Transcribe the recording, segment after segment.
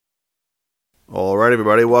All right,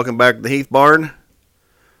 everybody, welcome back to the Heath Barn.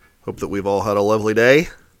 Hope that we've all had a lovely day.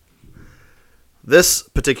 This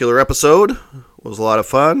particular episode was a lot of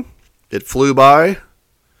fun. It flew by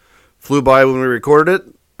when we recorded it.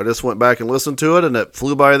 I just went back and listened to it, and it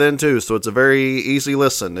flew by then too, so it's a very easy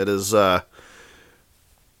listen. It is my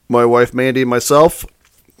wife Mandy and myself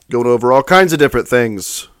going over all kinds of different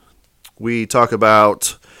things. We talk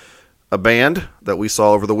about a band that we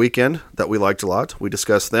saw over the weekend that we liked a lot. We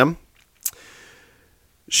discuss them.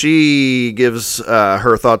 She gives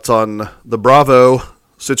her thoughts on the Bravo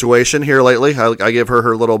situation here lately. I give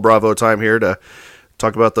her little Bravo time here to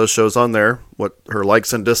talk about those shows on there, what her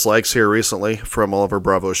likes and dislikes here recently from all of her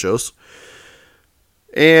Bravo shows.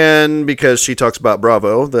 And because she talks about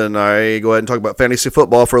Bravo, then I go ahead and talk about fantasy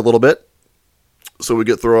football for a little bit. So we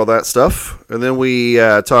get through all that stuff. And then we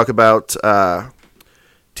talk about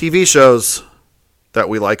TV shows that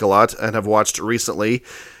we like a lot and have watched recently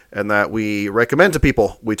and that we recommend to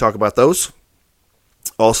people. We talk about those.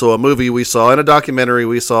 Also a movie we saw and a documentary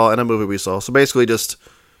we saw and a movie we saw. So basically just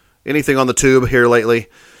anything on the tube here lately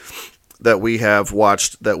that we have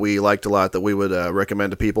watched that we liked a lot that we would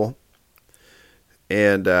recommend to people.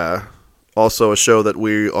 And also a show that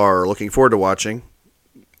we are looking forward to watching.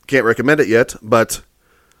 Can't recommend it yet, but,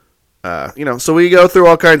 so we go through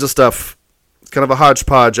all kinds of stuff. It's kind of a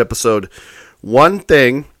hodgepodge episode. One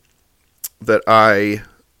thing that I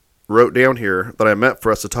wrote down here that I meant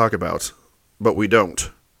for us to talk about, but we don't,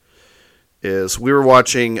 is we were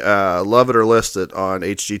watching Love It or List It on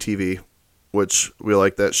HGTV, which we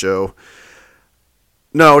like that show.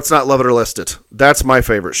 No, it's not Love It or List It. That's my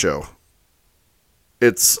favorite show.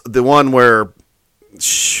 It's the one where,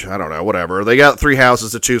 I don't know, whatever. They got 3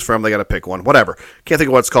 houses to choose from. They got to pick one. Whatever. Can't think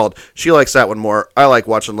of what it's called. She likes that one more. I like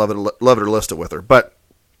watching Love It or List It with her, but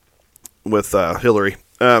with Hillary.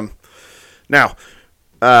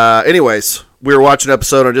 Anyways, we were watching an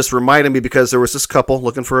episode and it just reminded me because there was this couple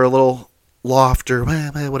looking for a little loft or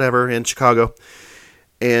whatever in Chicago.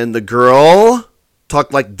 And the girl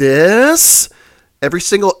talked like this. Every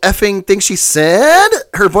single effing thing she said,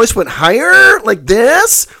 her voice went higher like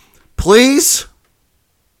this. Please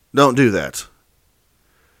don't do that.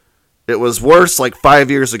 It was worse like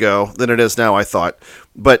 5 years ago than it is now, I thought.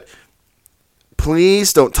 But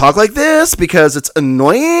please don't talk like this because it's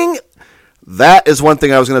annoying. That is one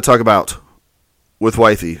thing I was going to talk about with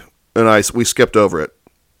Wifey, and we skipped over it.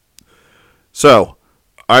 So,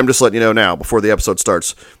 I'm just letting you know now, before the episode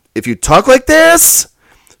starts, if you talk like this,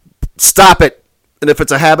 stop it. And if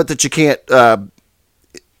it's a habit that you can't, that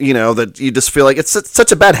you just feel like it's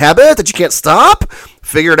such a bad habit that you can't stop,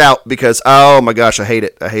 figure it out, because, oh my gosh, I hate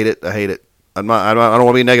it. I hate it. I don't want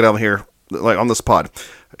to be negative here, like on this pod.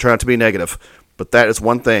 I try not to be negative. But that is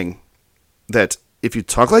one thing that if you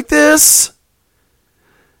talk like this,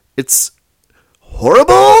 it's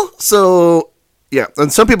horrible. So, yeah.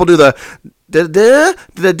 And some people do the they'll do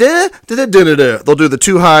the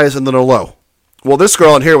 2 highs and then a low. Well, this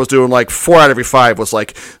girl in here was doing like 4 out of every 5 was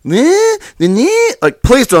like, like,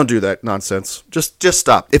 please don't do that nonsense. Just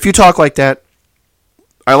stop. If you talk like that,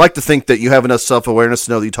 I like to think that you have enough self-awareness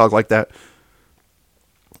to know that you talk like that.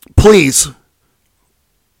 Please,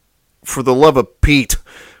 for the love of Pete,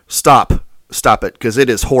 stop it, because it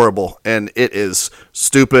is horrible and it is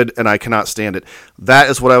stupid and I cannot stand it. That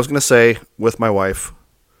is what I was going to say with my wife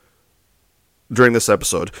during this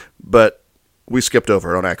episode, but we skipped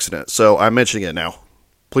over it on accident, so I'm mentioning it now.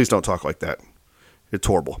 Please don't talk like that. It's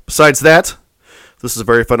horrible. Besides that, this is a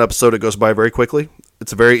very fun episode. It goes by very quickly.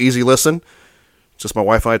 It's a very easy listen. Just my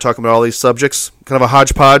wife and I talking about all these subjects. Kind of a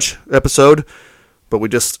hodgepodge episode, but we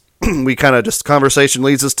kind of just conversation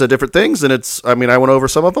leads us to different things, and I went over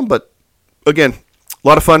some of them, but again, a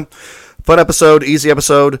lot of fun. Fun episode, easy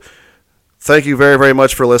episode. Thank you very, very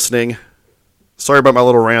much for listening. Sorry about my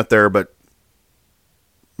little rant there, but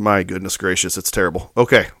my goodness gracious, it's terrible.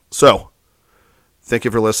 Okay, so thank you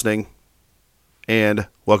for listening, and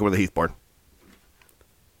welcome to the Heath Barn.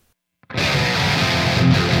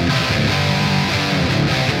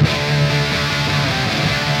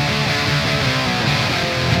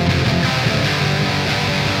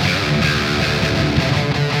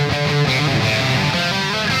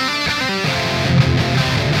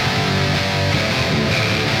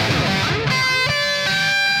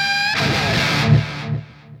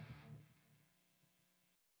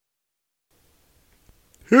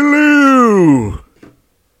 Hello! I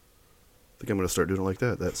think I'm going to start doing it like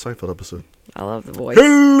that Seinfeld episode. I love the voice.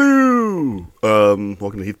 Hello!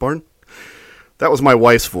 Welcome to Heath Barn. That was my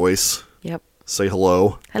wife's voice. Yep. Say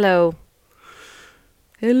hello. Hello.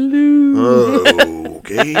 Hello.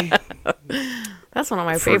 Okay. That's one of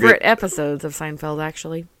my favorite episodes of Seinfeld,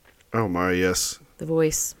 actually. Oh my, yes. The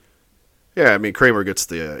voice. Yeah, I mean Kramer gets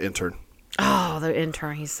the intern. Oh, the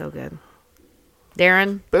intern. He's so good.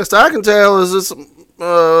 Darren. Best I can tell is this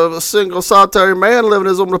a single solitary man living in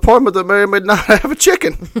his own apartment that may or may not have a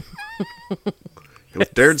chicken.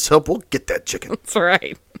 With Darren's help, we'll get that chicken. That's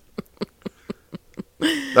right.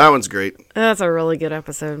 That one's great. That's a really good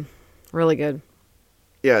episode. Really good.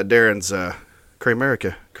 Yeah, Darren's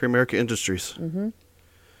Kramerica Industries. Mm-hmm.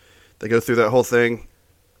 They go through that whole thing.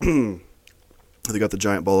 They got the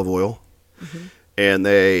giant ball of oil, and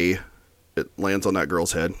it lands on that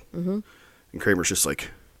girl's head. Mm-hmm. And Kramer's just like,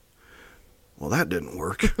 well, that didn't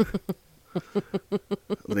work.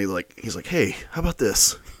 And he's like, hey, how about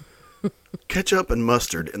this? Ketchup and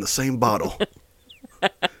mustard in the same bottle.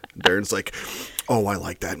 Darren's like, oh, I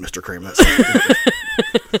like that, Mr. Kramer.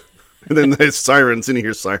 And then there's sirens, and you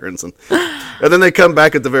hear sirens, and then they come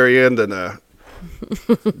back at the very end, and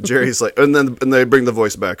Jerry's like, and they bring the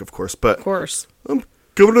voice back, of course. But of course, I'm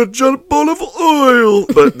giving a giant ball of oil.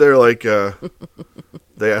 But they're like,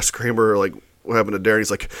 they ask Kramer like, what happened to Darren?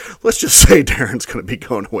 He's like, let's just say Darren's going to be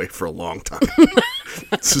going away for a long time.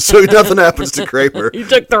 so nothing happens to Kramer. He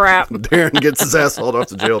took the rap. Darren gets his ass hauled off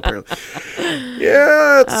to jail, apparently.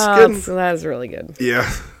 Yeah, it's good. That is really good.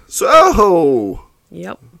 Yeah. So.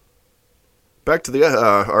 Yep. Back to the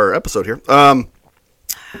our episode here.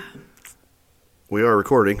 We are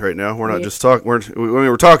recording right now. We're not just talking.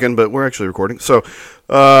 We're talking, but we're actually recording. So,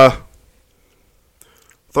 thought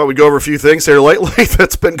we'd go over a few things here lately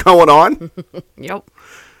that's been going on. Yep.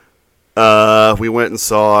 We went and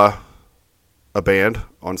saw a band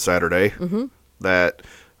on Saturday. Mm-hmm. That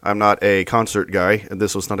I'm not a concert guy, and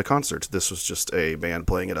this was not a concert. This was just a band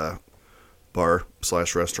playing at a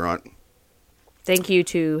bar/restaurant. Thank you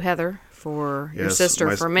to Heather for your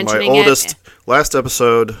sister for my mentioning oldest, it. Last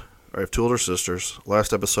episode, I have two older sisters.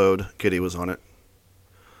 Last episode, Kitty was on it.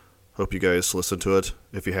 Hope you guys listened to it.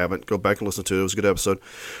 If you haven't, go back and listen to it. It was a good episode.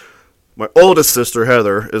 My oldest sister,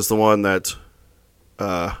 Heather, is the one that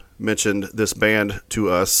mentioned this band to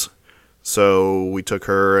us. So we took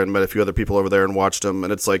her and met a few other people over there and watched them.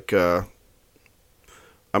 And it's like, I'm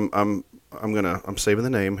saving the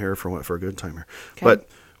name here for a good time here. Okay. But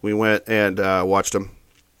we went and watched them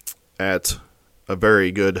at a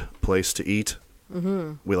very good place to eat.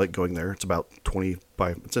 Mm-hmm. We like going there. It's about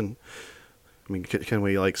 25. It's in. I mean, can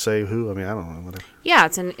we like say who? I mean, I don't know. Whatever. Yeah,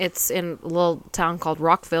 it's in a little town called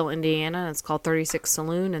Rockville, Indiana. It's called 36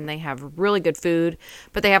 Saloon, and they have really good food.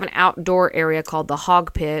 But they have an outdoor area called the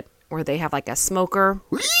Hog Pit, where they have like a smoker.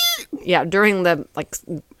 Yeah, during the like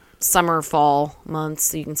summer, fall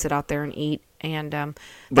months, you can sit out there and eat. And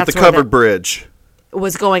but the covered bridge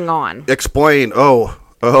was going on. Explain. Oh,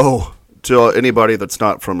 to anybody that's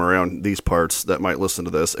not from around these parts that might listen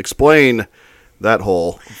to this, explain that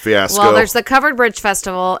whole fiasco. Well, there's the Covered Bridge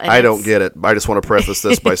Festival. And I don't get it. I just want to preface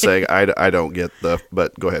this by saying I don't get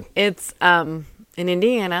but go ahead. It's in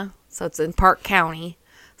Indiana, so it's in Park County.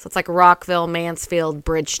 So it's like Rockville, Mansfield,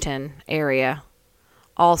 Bridgeton area.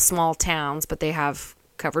 All small towns, but they have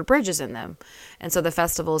covered bridges in them. And so the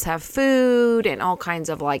festivals have food and all kinds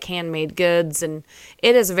of like handmade goods, and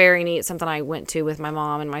it is very neat. Something I went to with my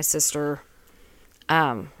mom and my sister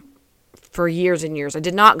for years and years. I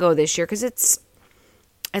did not go this year because it's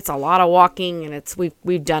a lot of walking, and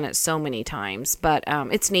we've done it so many times, but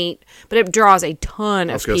it's neat. But it draws a ton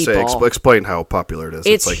of people. I was going to say, explain how popular it is.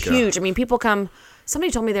 It's like, huge. I mean, people come.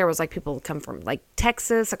 Somebody told me there was like people come from like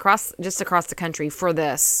Texas across the country for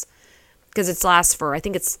this, because it lasts for, I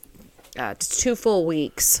think it's 2 full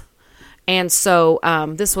weeks. And so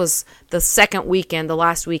this was the second weekend, the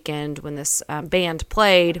last weekend when this band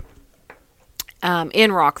played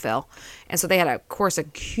in Rockville. And so they had, of course, a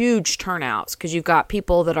huge turnouts, because you've got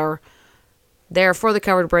people that are there for the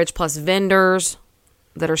covered bridge, plus vendors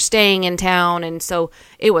that are staying in town. And so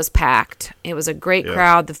it was packed. It was a great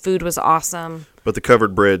crowd. The food was awesome. But the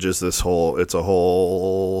covered bridge is it's a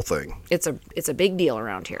whole thing. It's a big deal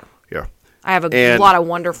around here. Yeah. I have a lot of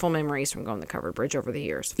wonderful memories from going to the covered bridge over the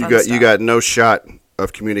years. You got no shot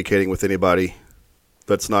of communicating with anybody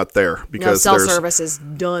that's not there, because cell service is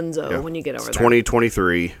donezo when you get over there. It's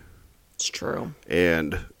 2023. It's true.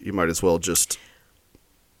 And you might as well just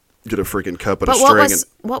get a freaking cup and a string.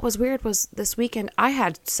 What was weird was this weekend I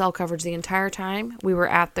had cell coverage the entire time we were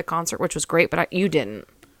at the concert, which was great, but you didn't.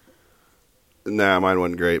 Nah, mine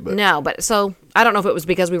wasn't great, but no. But so I don't know if it was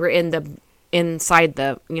because we were inside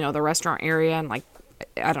the the restaurant area, and like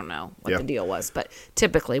I don't know what the deal was, but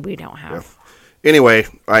typically we don't have. Yeah. Anyway,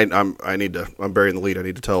 I'm burying the lead. I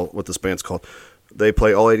need to tell what this band's called. They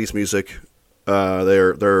play all 80s music.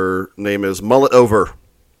 Their name is Mullet Over.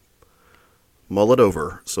 Mull It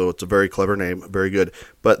Over. So it's a very clever name, very good.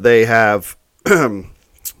 But they have they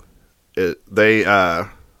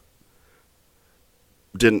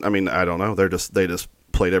didn't. I mean, I don't know. They just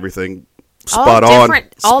played everything spot on.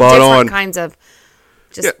 All different kinds of.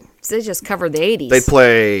 They just covered the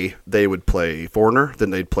 80s. They would play Foreigner, then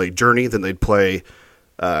they'd play Journey, then they'd play.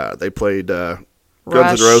 They played Guns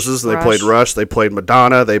N' Roses, and they played Rush. They played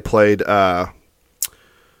Madonna. They played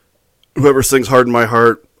whoever sings "Hard in My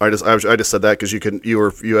Heart." I just said that because you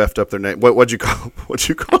effed up their name. What'd you call them?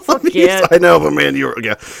 I know, but man,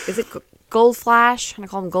 Is it Gold Flash? And I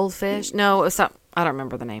call them Goldfish. No, it's not. I don't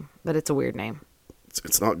remember the name, but it's a weird name.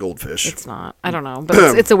 It's not Goldfish. It's not. I don't know,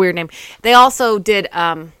 but it's a weird name. They also did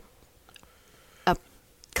a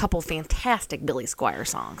couple fantastic Billy Squier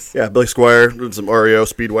songs. Yeah, Billy Squier did some REO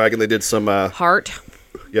Speedwagon. They did some Heart.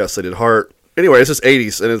 Yes, they did Heart. Anyway, it's just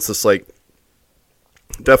 80s, and it's just like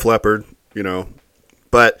Def Leppard,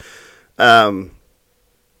 But, I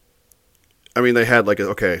mean, they had like a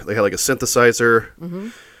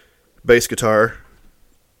synthesizer, bass guitar.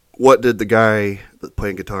 What did the guy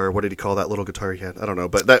playing guitar? What did he call that little guitar he had? I don't know,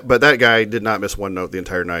 but that guy did not miss one note the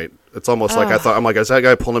entire night. It's almost like I'm like, is that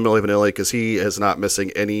guy pulling a Milli Vanilli? Because he is not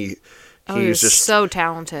missing any. He was just so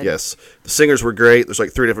talented. Yes, the singers were great. There's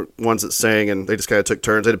like 3 different ones that sang, and they just kind of took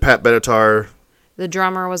turns. They did Pat Benatar. The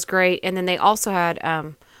drummer was great, and then they also had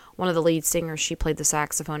one of the lead singers. She played the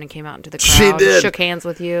saxophone and came out into the crowd. She did. Shook hands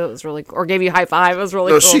with you. It was really, or gave you a high five. It was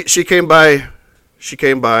really cool. She came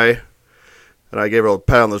by. And I gave her a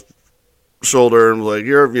pat on the shoulder and was like,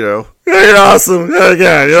 you're awesome.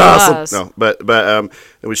 Yeah, you're awesome. No, but and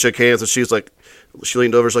we shook hands, and she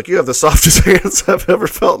leaned over, she's like, you have the softest hands I've ever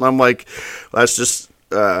felt. And I'm like, that's just,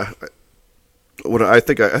 I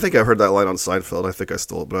think I heard that line on Seinfeld. I think I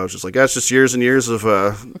stole it, but I was just like, that's just years and years of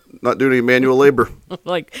not doing any manual labor.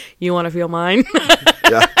 Like, you want to feel mine?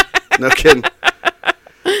 Yeah, no kidding.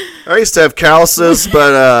 I used to have calluses,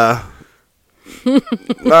 but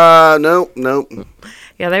nope.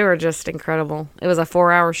 Yeah, they were just incredible. It was a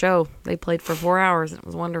 4-hour show. They played for 4 hours. It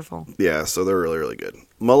was wonderful. Yeah, so they're really, really good.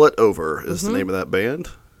 Mull It Over is the name of that band.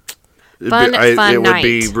 It would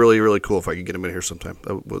be really, really cool if I could get them in here sometime.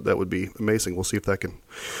 That would be amazing. We'll see if that can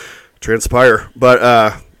transpire. But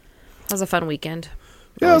that was a fun weekend.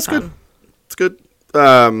 Yeah, it's good. It's good.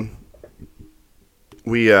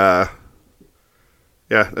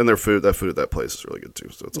 Yeah, and their food at that place is really good too.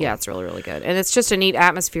 So it's really, really good, and it's just a neat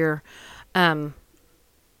atmosphere. The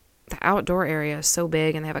outdoor area is so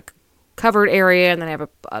big, and they have a covered area, and then they have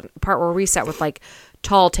a part where we sat with like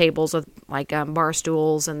tall tables with like bar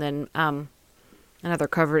stools, and then another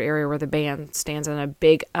covered area where the band stands in a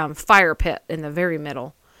big fire pit in the very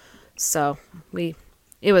middle. So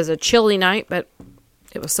it was a chilly night, but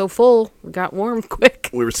it was so full, we got warm quick.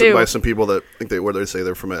 We were sitting by some people that I think they say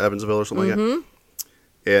they're from Evansville or something like that.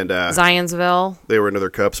 And Zionsville. They were into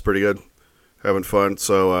their cups pretty good, having fun.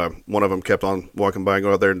 So one of them kept on walking by and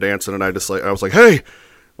going out there and dancing, and I was like, hey,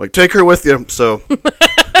 like, take her with you. So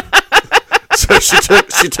so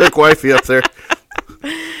she took Wifey up there.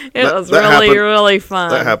 It was really, really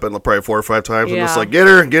fun. That happened probably 4 or 5 times. Yeah. I'm just like, get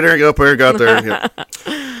her, go up there, got there. Yeah.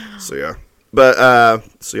 So yeah. But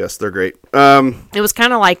so yes, they're great. It was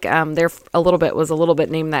kind of like they're a little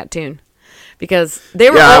bit named that tune. Because they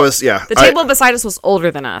were the table beside us was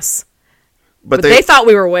older than us. But they thought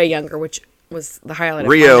we were way younger, which was the highlight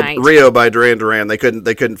of my night. Rio by Duran Duran. They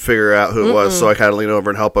couldn't figure out who it was, so I kind of leaned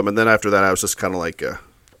over and helped them. And then after that, I was just kind of like,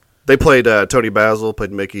 they played Tony Basil,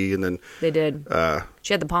 played Mickey, and then they did.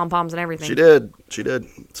 She had the pom poms and everything. She did.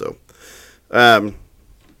 So,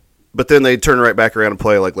 but then they turned right back around and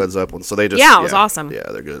play like Led Zeppelin. So they just it was awesome. Yeah,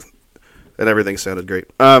 they're good, and everything sounded great.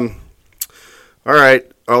 All right.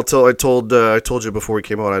 I told you before we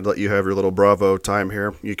came on, I'd let you have your little Bravo time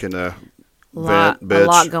here. You can vent, bitch. A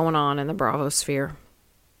lot going on in the Bravo sphere.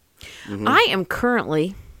 Mm-hmm. I am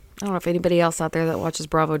currently, I don't know if anybody else out there that watches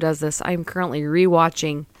Bravo does this, I am currently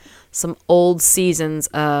rewatching some old seasons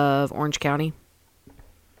of Orange County.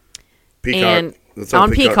 Peacock. And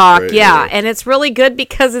on Peacock, right? yeah. And it's really good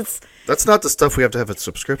because that's not the stuff we have to have a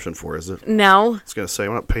subscription for, is it? No. I was going to say,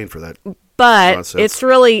 I'm not paying for that. But nonsense. It's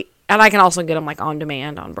really... And I can also get them like on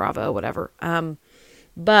demand on Bravo, whatever. But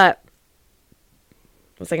what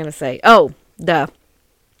was I going to say? Oh, I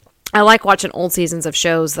like watching old seasons of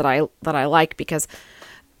shows that I like because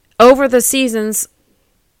over the seasons,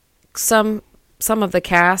 some of the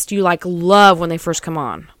cast you like love when they first come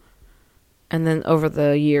on, and then over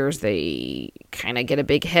the years they kind of get a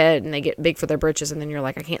big head and they get big for their britches, and then you're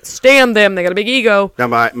like, I can't stand them. They got a big ego. Now,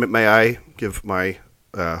 may I give my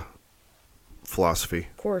philosophy?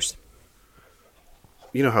 Of course.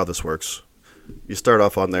 You know how this works. You start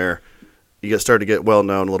off on there, you start to get well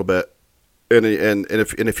known a little bit, and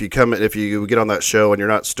if you get on that show and you're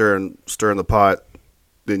not stirring the pot,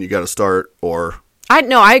 then you got to start. Or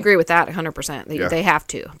I agree with that 100%. Yeah. They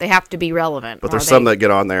have to be relevant. But there's some that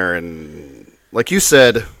get on there and, like you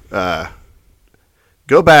said,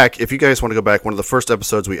 go back if you guys want to go back. One of the first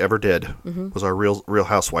episodes we ever did was our Real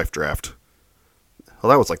Housewife draft. Well,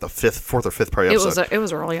 that was like the fourth or fifth probably episode. It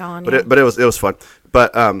was early on, but it was fun.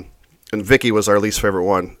 But and Vicky was our least favorite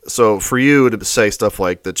one. So for you to say stuff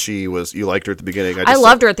like that, you liked her at the beginning. I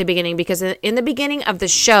loved her at the beginning because in the beginning of the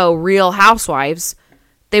show, Real Housewives,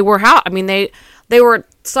 they were they were,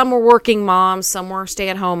 some were working moms, some were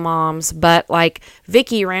stay-at-home moms, but like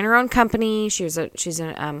Vicky ran her own company. She was a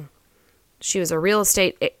real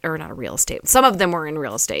estate, or not a real estate. Some of them were in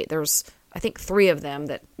real estate. There's, I think, 3 of them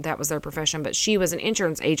that was their profession, but she was an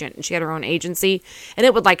insurance agent and she had her own agency, and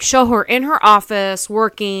it would like show her in her office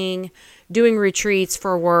working, doing retreats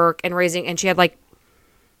for work and raising, and she had like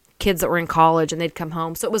kids that were in college and they'd come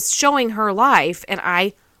home. So it was showing her life, and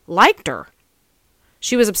I liked her.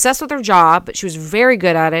 She was obsessed with her job, but she was very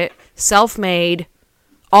good at it, self-made,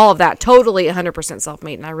 all of that, totally 100%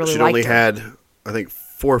 self-made, and I really liked her. She only had, I think,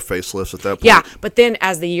 4 facelifts at that point. Yeah, but then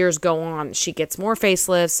as the years go on, she gets more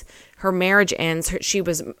facelifts. Her marriage ends.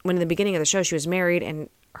 When in the beginning of the show, she was married, and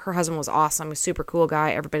her husband was awesome, a super cool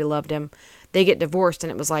guy. Everybody loved him. They get divorced, and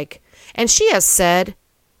it was like, and she has said,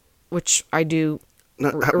 which I do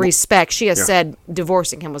respect, she has said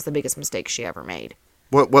divorcing him was the biggest mistake she ever made.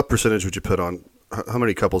 What percentage would you put on how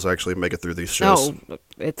many couples actually make it through these shows? No,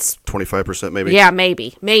 it's 25% maybe. Yeah,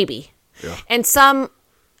 maybe. Yeah. And some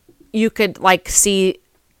you could like see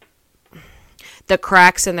the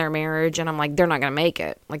cracks in their marriage, and I'm like, they're not going to make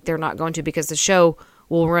it. Like, they're not going to, because the show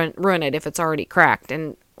will ruin it if it's already cracked.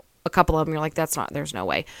 And a couple of them, you're like, there's no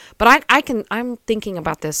way. But I'm thinking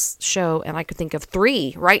about this show, and I could think of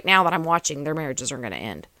 3 right now that I'm watching. Their marriages are going to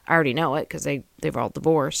end. I already know it because they've all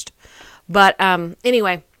divorced. But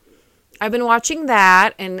anyway, I've been watching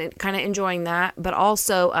that and kind of enjoying that. But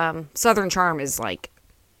also, Southern Charm is like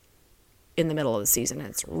in the middle of the season. And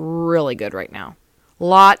it's really good right now. A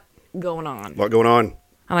lot going on.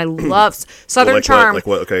 And I love Southern Charm. Like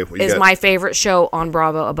what? Okay, is my favorite show on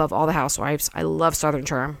Bravo above all the Housewives. I love Southern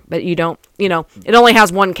Charm, but it only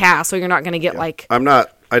has 1 cast, so you're not going to get like.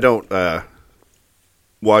 I don't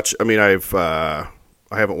watch. I mean, I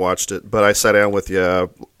haven't watched it, but I sat down with you,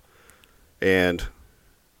 and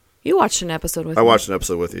you watched an episode with me. I watched an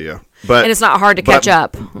episode with you, yeah. And it's not hard to catch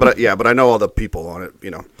up. But I know all the people on it,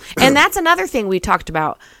 And that's another thing we talked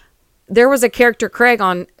about. There was a character, Craig,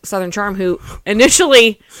 on Southern Charm, who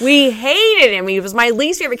initially we hated him. He was my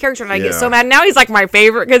least favorite character, and I get so mad. Now he's like my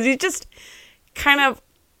favorite because he's just kind of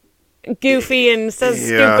goofy and says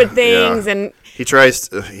stupid things, and he tries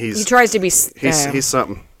to be. He's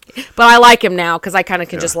something. But I like him now because I kind of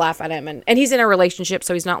can just laugh at him, and he's in a relationship,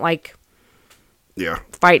 so he's not like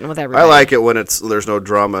fighting with everybody. I like it when there's no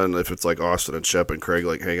drama, and if it's like Austin and Shep and Craig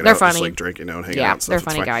like hanging out, funny. Just like drinking and hanging out. And stuff,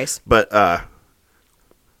 they're funny guys. But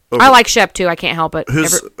I like Shep too. I can't help it. I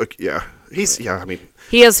mean,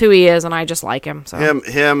 he is who he is, and I just like him. So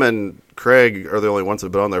him and Craig are the only ones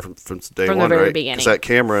that've been on there from day one, the very right? beginning. Wasn't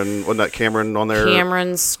that Cameron on there?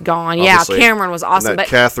 Cameron's gone. Obviously. Yeah, Cameron was awesome. And that but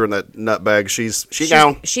Catherine, that nutbag, she's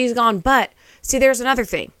gone. She's gone. But see, there's another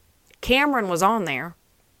thing. Cameron was on there,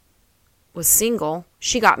 was single.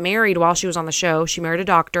 She got married while she was on the show. She married a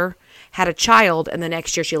doctor, had a child, and the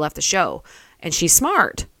next year she left the show. And she's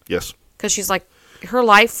smart. Yes. Because she's like, her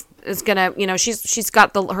life is gonna, she's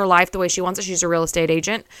got her life the way she wants it. She's a real estate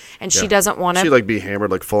agent, and she doesn't want to. She like be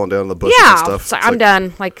hammered, like falling down in the bushes and stuff. So I'm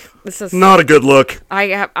done. Like, this is not a good look.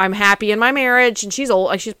 I'm happy in my marriage, and she's old.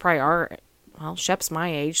 Like, she's probably Shep's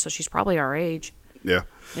my age, so she's probably our age. Yeah.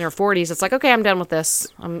 In her 40s, it's like, okay, I'm done with this.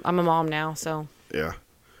 I'm a mom now, so. Yeah,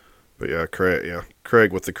 but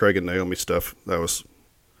Craig with the Craig and Naomi stuff, that was.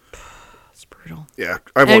 Brutal. Yeah,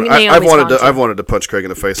 I've wanted to punch Craig in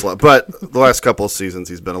the face a lot, but the last couple of seasons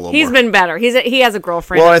he's been a little. He's been better. He has a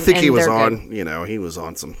girlfriend. Well, I think he was on. Good. He was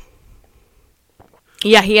on some.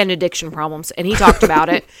 Yeah, he had addiction problems, and he talked about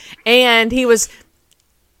it. And he was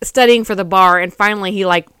studying for the bar, and finally he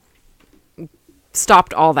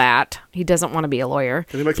stopped all that. He doesn't want to be a lawyer.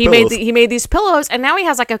 He made these pillows, and now he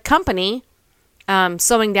has like a company,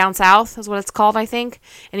 Sewing Down South is what it's called, I think.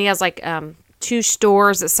 And he has like 2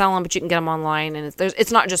 stores that sell them, but you can get them online, and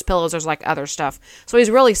it's not just pillows. There's like other stuff. So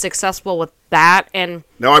he's really successful with that. And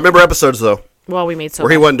no, I remember episodes though. Well, we made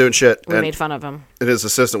where he wasn't doing shit. We made fun of him, and his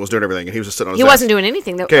assistant was doing everything, and he was just sitting on his. He wasn't doing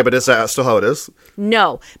anything. Okay, but is that still how it is?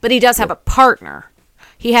 No, but he does have a partner.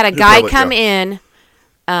 He had a guy come in,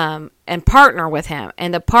 and partner with him,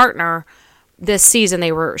 and the partner this season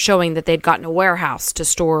they were showing that they'd gotten a warehouse to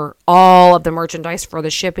store all of the merchandise for the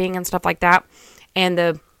shipping and stuff like that. And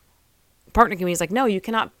the partner community is like, no, you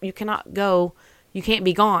cannot go. You can't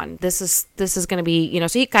be gone. This is going to be,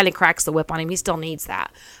 so he kind of cracks the whip on him. He still needs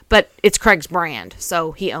that. But it's Craig's brand,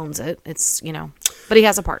 so he owns it. It's, but he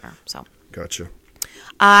has a partner, so. Gotcha.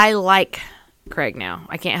 I like Craig now.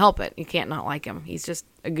 I can't help it. You can't not like him. He's just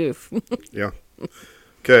a goof. Yeah.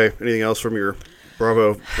 Okay. Anything else from your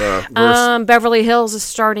Bravo verse? Beverly Hills is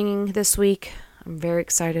starting this week. I'm very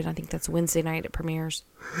excited. I think that's Wednesday night it premieres.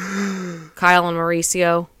 Kyle and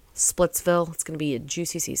Mauricio, Splitsville. It's going to be a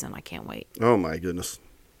juicy season. I can't wait. Oh, my goodness.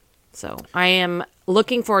 So I am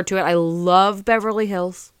looking forward to it. I love Beverly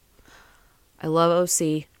Hills. I love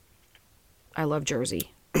OC. I love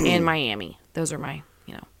Jersey and Miami. Those are my,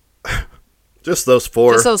 Just those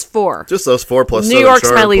four. Just those four. Just those four plus New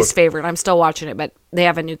York's my least favorite. I'm still watching it, but they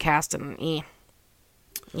have a new cast and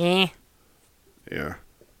Yeah.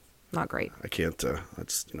 Not great. I can't,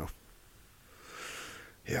 that's,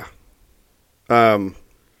 yeah.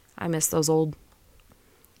 I miss those old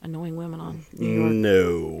annoying women on New York.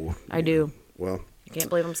 No. I do. Well. I can't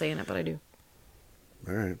believe I'm saying it, but I do.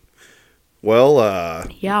 All right. Well,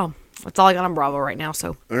 yeah. That's all I got on Bravo right now,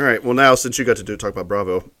 so. All right. Well, now, since you got to talk about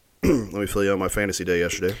Bravo, let me fill you on my fantasy day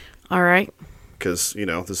yesterday. All right. Because,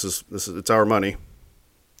 this is it's our money.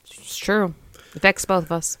 It's true. It affects both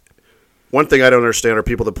of us. One thing I don't understand are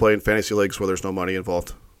people that play in fantasy leagues where there's no money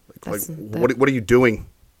involved. What are you doing?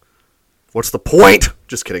 What's the point?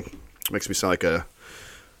 Just kidding. It makes me sound like a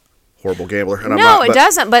horrible gambler. And it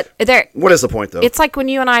doesn't. But what is the point, though? It's like when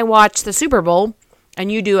you and I watch the Super Bowl,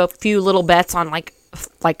 and you do a few little bets on like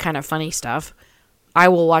kind of funny stuff. I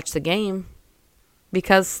will watch the game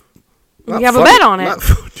because you have a bet on it. Well,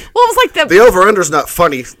 it was like the over/under's not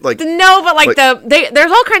funny.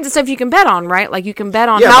 There's all kinds of stuff you can bet on, right? Like you can bet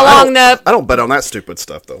on how long I don't bet on that stupid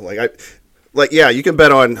stuff though. You can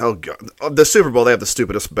bet on the Super Bowl. They have the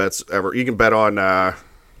stupidest bets ever. You can bet on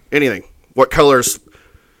anything. What colors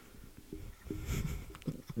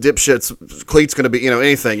dipshits cleats going to be?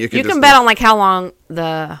 Anything you can bet on like how long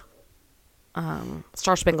the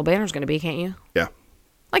Star Spangled Banner is going to be, can't you? Yeah.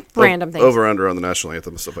 Like random things. Over/under on the national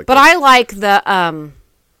anthem and stuff like that. But I like the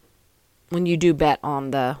when you do bet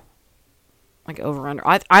on the like over/under.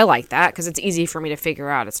 I like that because it's easy for me to figure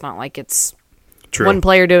out. It's not like it's True. One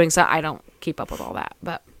player doing so. I don't keep up with all that,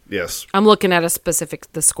 but yes, I'm looking at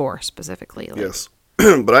the score specifically. Yes,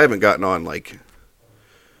 but I haven't gotten on any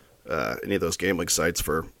of those game league sites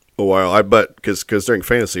for a while. I bet because during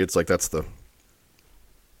fantasy, it's like that's the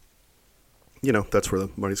that's where the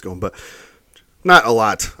money's going, but not a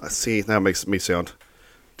lot. See, that makes me sound.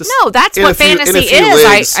 That's what fantasy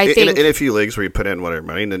is. I think in a few leagues where you put in whatever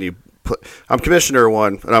money, and then you put. I'm commissioner of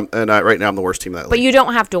one, and right now I'm the worst team in that league. But you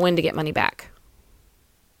don't have to win to get money back.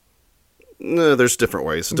 No, there's different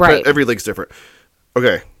ways. Right. Every league's different.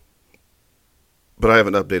 Okay, but I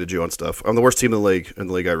haven't updated you on stuff. I'm the worst team in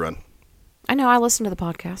the league I run. I know. I listen to the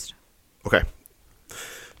podcast. Okay.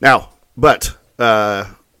 Now, but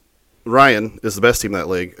Ryan is the best team in that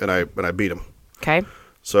league, and I beat him. Okay.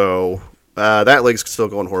 So that league's still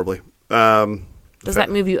going horribly. Does that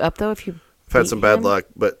move you up though? If you I've had some bad luck,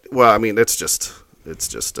 but it's just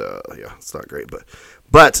it's not great,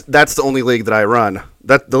 but that's the only league that I run.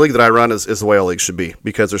 The league that I run is the way all leagues should be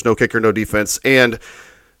because there's no kicker, no defense, and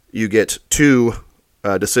you get 2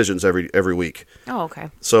 decisions every week. Oh, okay.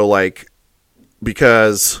 So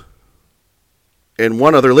because in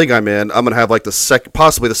one other league I'm in, I'm gonna have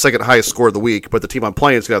possibly the second highest score of the week, but the team I'm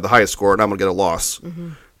playing is gonna have the highest score, and I'm gonna get a loss. Mm-hmm.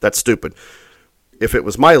 That's stupid. If it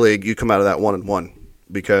was my league, you come out of that 1-1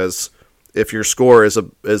 because if your score is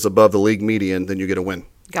above the league median, then you get a win.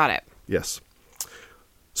 Got it. Yes.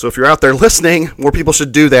 So if you're out there listening, more people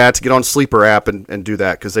should do that. Get on Sleeper app and do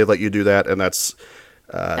that because they let you do that, and that's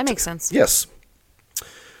that makes sense. Yes.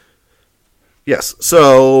 Yes.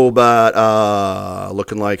 So, but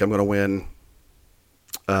looking like I'm going to win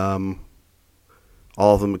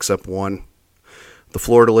all of them except one. The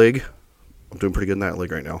Florida League, I'm doing pretty good in that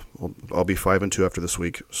league right now. I'll be 5-2 after this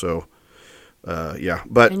week. So, yeah.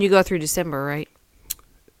 But and you go through December, right?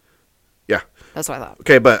 Yeah. That's what I thought.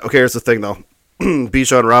 Okay, here's the thing though.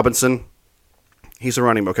 Bijan Robinson, he's a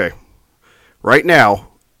running. Okay, right now,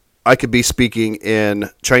 I could be speaking in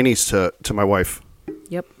Chinese to my wife.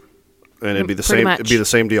 Yep. And it'd be the same. It'd be the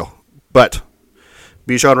same deal. But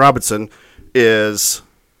Bijan Robinson is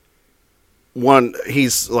one.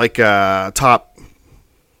 He's like top,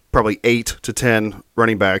 probably 8 to 10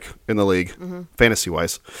 running back in the league, fantasy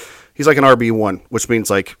wise. He's like an RB1, which means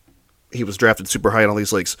like he was drafted super high in all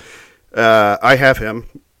these leagues. I have him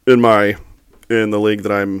in the league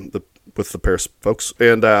that I'm with the Paris folks.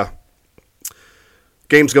 And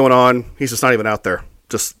game's going on. He's just not even out there.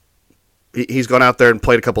 Just he's gone out there and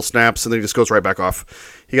played a couple snaps, and then he just goes right back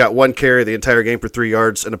off. He got 1 carry the entire game for 3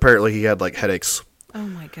 yards, and apparently he had like headaches. Oh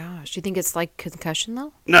my gosh! Do you think it's like concussion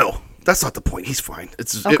though? No, that's not the point. He's fine.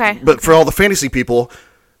 It's okay. But for all the fantasy people,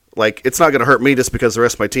 like it's not going to hurt me just because the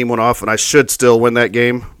rest of my team went off, and I should still win that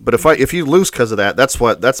game. But if you lose because of that, that's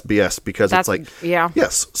BS because it's like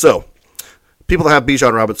yes. So people that have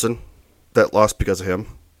Bijan Robinson that lost because of him.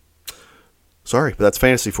 Sorry, but that's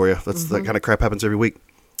fantasy for you. That's that kind of crap happens every week.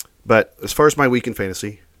 But as far as my week in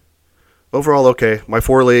fantasy, overall okay. My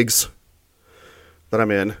 4 leagues that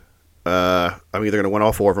I'm in, I'm either going to win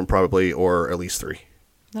all 4 of them probably, or at least 3.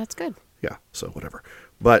 That's good. Yeah, so whatever.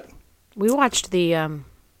 But we watched the.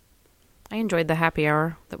 I enjoyed the happy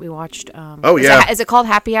hour that we watched. Is it called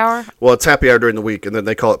happy hour? Well, it's happy hour during the week, and then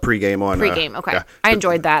they call it pregame on. Pregame, okay. Yeah. I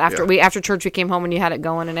enjoyed that after church. We came home and you had it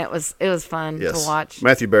going, and it was fun to watch.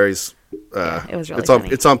 Matthew Berry's. It was really funny.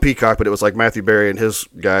 It's on Peacock, but it was like Matthew Berry and his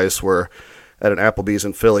guys were at an Applebee's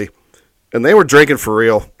in Philly, and they were drinking for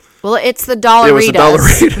real. Well, it's the Dollaritas. It was the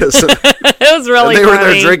Dollaritas. It was really funny. They were there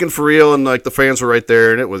funny. drinking for real, and like the fans were right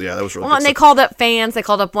there, and it was that was really. Well, and they called up fans. They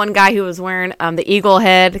called up one guy who was wearing the Eagle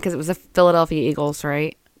head because it was the Philadelphia Eagles,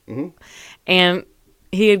 right? Mm-hmm. And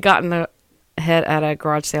he had gotten the head at a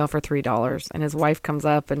garage sale for $3, and his wife comes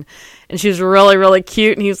up and she was really, really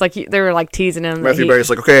cute, and he was like, they were like teasing him. Matthew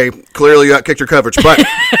Berry's like, okay, clearly you got kicked your coverage, but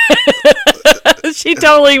she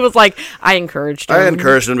totally was like, I encouraged him. I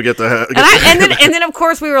encouraged him to get the head. And then of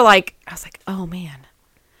course I was like, oh man,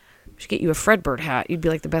 we should get you a Fredbird hat. You'd be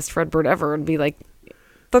like the best Fredbird ever, and be like,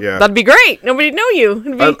 that'd be great. Nobody'd know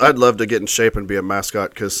you. I'd love to get in shape and be a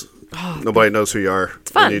mascot because nobody knows who you are.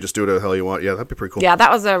 It's fun. And you just do whatever the hell you want. Yeah, that'd be pretty cool. Yeah, that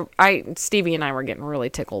was Stevie and I were getting really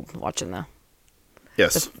tickled watching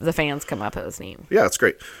the fans come up. It was neat. Yeah, it's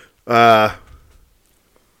great. Now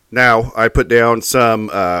I put down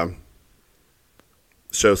some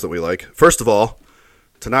shows that we like. First of all,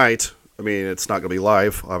 tonight, I mean, it's not going to be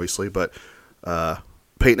live, obviously, but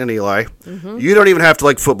Peyton and Eli. Mm-hmm. You don't even have to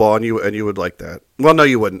like football, and you would like that. Well, no,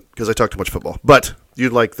 you wouldn't, because I talk too much football. But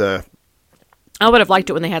you'd like the. I would have liked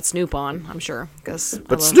it when they had Snoop on. I'm sure, but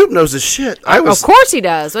Snoop knows his shit. Of course he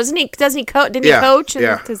does. Wasn't he? Doesn't he? Didn't he coach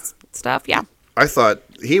and his stuff? Yeah. I thought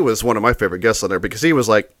he was one of my favorite guests on there because he was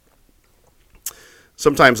like.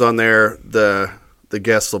 Sometimes on there, the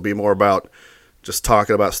guests will be more about just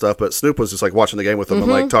talking about stuff, but Snoop was just like watching the game with them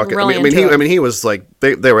and like talking. Really he was like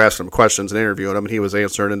they were asking him questions and interviewing him, and he was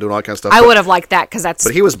answering and doing all that kind of stuff. I would have liked that because that's.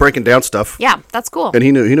 But he was breaking down stuff. Yeah, that's cool. And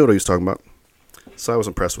he knew what he was talking about. So I was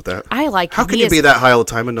impressed with that. I like. How can you be that high all the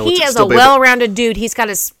time and know? He is a well-rounded dude. He's got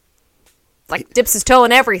his dips his toe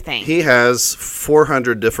in everything. He has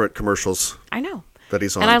 400 different commercials. I know that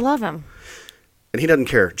he's on, and I love him. And he doesn't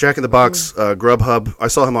care. Jack in the Box, Grubhub. I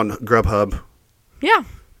saw him on Grubhub. Yeah.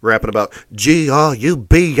 Rapping about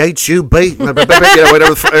GRUBHUB,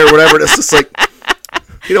 whatever it is. It's like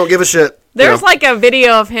you don't give a shit. There's like a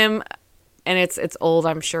video of him, and it's old,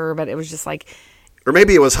 I'm sure, but it was just like, or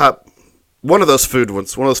maybe it was hot. One of those food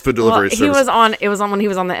ones, one of those food delivery services. It was on when he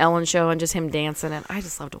was on the Ellen show, and just him dancing, and I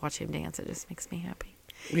just love to watch him dance. It just makes me happy.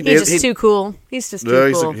 He's just too cool. He's just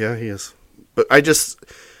too cool. Yeah, he is. But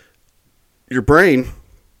your brain,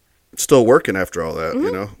 it's still working after all that,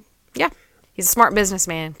 you know. Yeah, he's a smart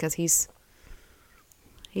businessman because he's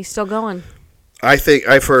still going. I think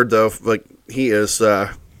I've heard though, like he is.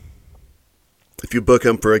 If you book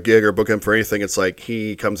him for a gig or book him for anything, it's like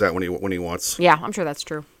he comes out when he wants. Yeah, I'm sure that's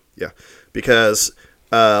true. Yeah, because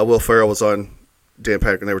Will Ferrell was on Dan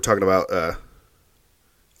Patrick, and they were talking about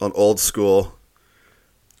on Old School.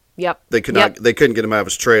 Yep. They couldn't get him out of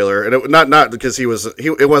his trailer, and not because it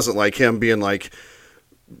wasn't like him being like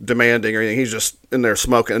demanding or anything. He's just in there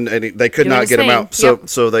smoking, and they could not get him out.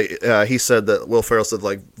 So they he said that Will Ferrell said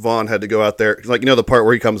like Vaughn had to go out there, like the part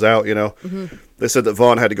where he comes out, Mm-hmm. They said that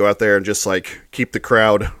Vaughn had to go out there and just like keep the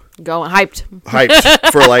crowd going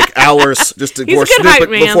hyped for like hours just to before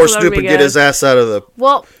Snoop would get his ass out of the.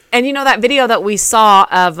 Well, and that video that we saw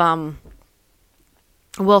of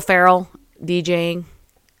Will Ferrell DJing.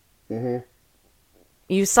 Mm-hmm.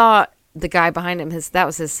 You saw the guy behind him. That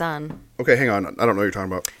was his son. Okay, hang on. I don't know what you're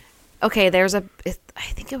talking about. Okay, I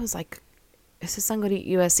think it was like, is his son go to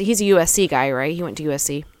USC? He's a USC guy, right? He went to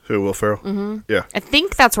USC. Who, Will Ferrell? Mm-hmm. Yeah. I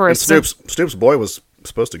think that's where Snoop's boy was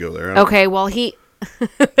supposed to go there. Okay, well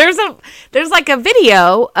there's like a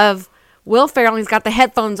video of Will Ferrell. He's got the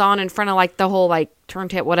headphones on in front of like the whole like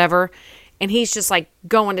turntable whatever, and he's just like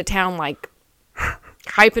going to town like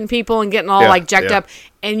hyping people and getting all Yeah, like jacked yeah. up.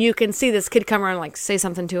 And you can see this kid come around and like say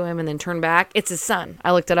something to him and then turn back. It's his son.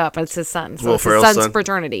 I looked it up. It's his son. So Will it's his Ferrell's son's son?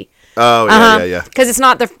 fraternity. Oh, yeah. Because it's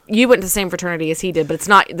not you went to the same fraternity as he did, but it's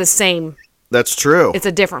not the same. That's true. It's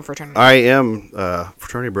a different fraternity. I am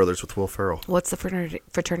fraternity brothers with Will Ferrell. What's the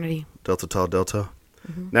fraternity? Delta Tau Delta.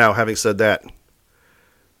 Now, having said that,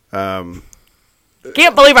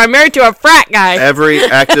 Can't believe I'm married to a frat guy. every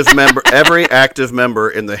active member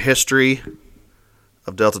in the history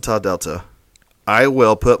of Delta Tau Delta, I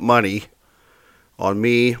will put money on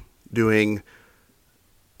me doing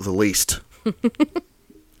the least.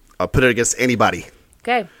 I'll put it against anybody.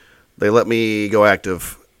 Okay. They let me go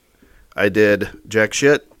active. I did jack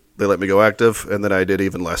shit. They let me go active, and then I did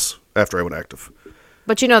even less after I went active.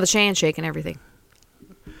 But you know the handshake and everything.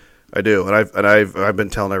 I do, and I've been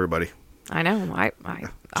telling everybody. I know.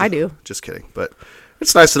 I do. Just kidding, but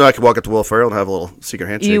it's nice to know I can walk up to Will Ferrell and have a little secret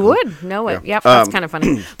handshake. You would know it. Yeah. Yep, that's kind of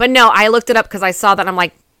funny. But no, I looked it up because I saw that. I'm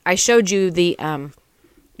like, I showed you the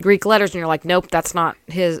Greek letters, and you're like, nope, that's not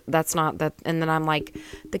his. That's not that. And then I'm like,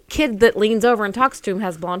 the kid that leans over and talks to him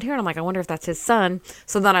has blonde hair, and I'm like, I wonder if that's his son.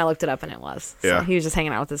 So then I looked it up, and it was. So Yeah. he was just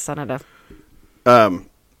hanging out with his son at a.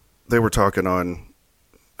 They were talking on.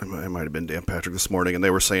 It might have been Dan Patrick this morning, and they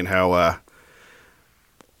were saying how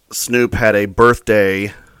Snoop had a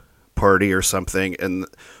birthday party or something, and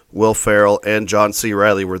Will Ferrell and John C.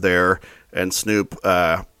 Reilly were there, and Snoop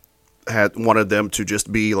had wanted them to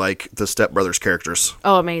just be like the Step Brothers characters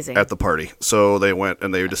Oh, amazing! at the party. So they went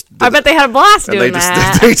and they just. Did I bet they had a blast doing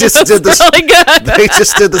that. They just did this. Really good. They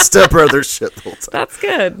just did the Step Brothers shit the whole time. That's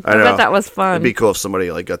good. I I know. bet that was fun. It'd be cool if somebody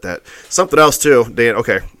like got that. Something else too, Dan.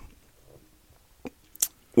 Okay.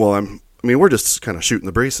 Well, I mean, we're just kind of shooting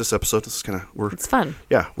the breeze this episode. This is kind of It's fun.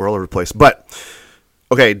 Yeah, we're all over the place. But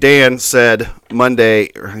okay, Dan said Monday,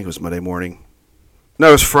 or I think it was Monday morning. No,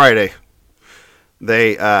 it was Friday.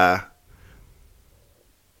 They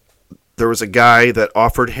there was a guy that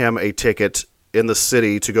offered him a ticket in the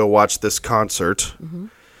city to go watch this concert. And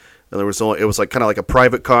there was it was like kind of like a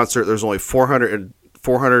private concert. There was only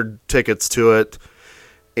 400 tickets to it,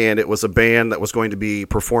 and it was a band that was going to be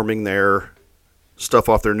performing their stuff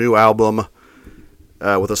off their new album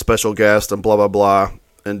with a special guest and blah blah blah.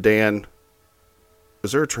 And Dan,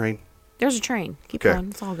 is there a train? There's a train. Keep Okay. going.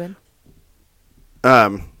 It's all good.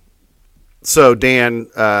 So Dan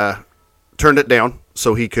turned it down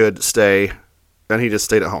so he could stay, and he just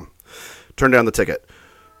stayed at home. Turned down the ticket.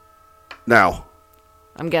 Now,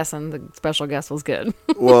 I'm guessing the special guest was good.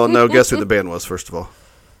 well, no, guess who the band was, first of all?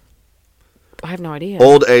 I have no idea.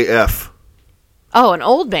 Old AF. Oh, an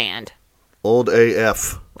old band. Old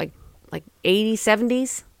AF. Like 80s,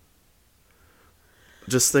 70s?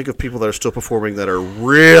 Just think of people that are still performing that are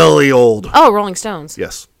really old. Oh, Rolling Stones.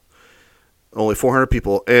 Yes. Only 400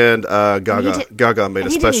 people, and Gaga. Gaga made a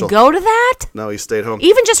He special. didn't go to that? No, he stayed home.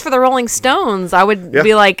 Even just for the Rolling Stones, I would Yeah.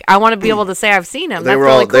 be like, I want to be able to say I've seen him. They That's were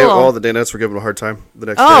really all cool. the Danettes were giving him a hard time the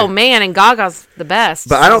next Oh, day. man, and Gaga's the best.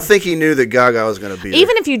 But I don't think he knew that Gaga was going to be there.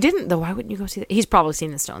 Even if you didn't, though, why wouldn't you go see that? He's probably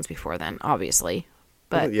seen the Stones before then, obviously.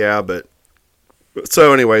 But Yeah, but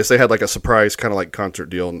so anyways, they had like a surprise kind of like concert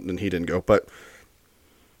deal, and he didn't go. But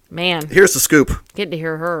man, here's the scoop: getting to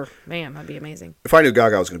hear her, man, that'd be amazing. if I knew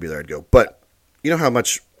Gaga was going to be there, I'd go. But you know how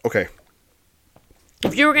much? Okay,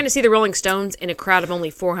 If you were going to see the Rolling Stones in a crowd of only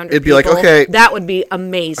 400 It'd be like, people, okay. that would be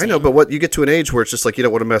amazing. I know, but what you get to an age where it's just like you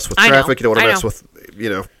don't want to mess with I know, traffic, you don't want I to mess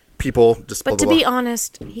know. with people. Just But blah, to blah, be blah.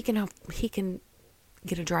 honest, he can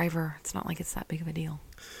get a driver. It's not like it's that big of a deal.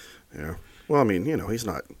 Yeah. Well, I mean, he's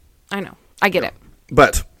not. I know. I get it.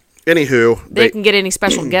 But anywho, They can get any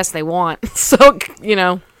special guests they want. So,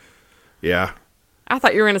 yeah. I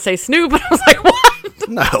thought you were going to say Snoop, but I was like, what?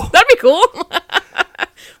 No. That'd be cool.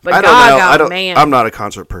 But I don't know. Gaga, man. I'm not a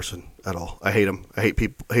concert person at all. I hate them. I hate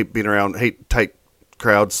people. Hate being around. Hate tight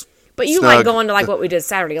crowds. But you snug. like going to like what we did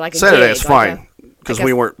Saturday, like a Saturday. gig, It's like fine because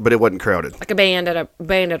we weren't, but it wasn't crowded. like a band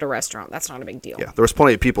at a restaurant. That's not a big deal. Yeah, there was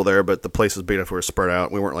plenty of people there, but the place was big enough where we were spread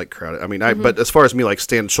out. We weren't like crowded. I mean, Mm-hmm. but as far as me like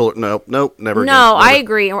standing shoulder, nope, never. again. No, I Never.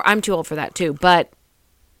 agree. I'm too old for that too. But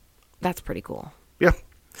that's pretty cool. Yeah,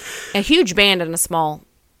 A huge band in a small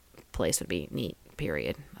place would be neat.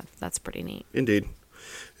 Period. That's pretty neat. indeed,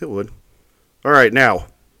 it would. All right, now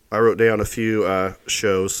I wrote down a few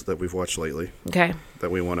shows that we've watched lately Okay.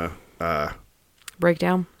 that we want to.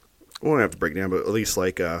 Breakdown. We won't have to break down, but at least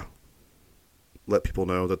like let people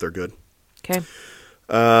know that they're good. Okay.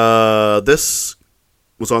 This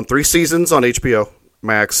was on 3 seasons on HBO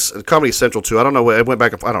Max and Comedy Central too. I don't know. It went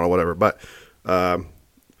back. I don't know. Whatever. But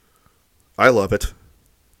I love it.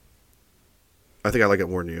 I think I like it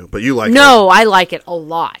more than you, but you like it. No, I like it a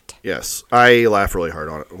lot. Yes, I laugh really hard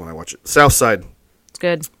on it when I watch it. South Side.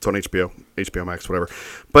 good. It's on HBO Max, whatever.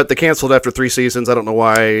 But they canceled after 3 seasons. I don't know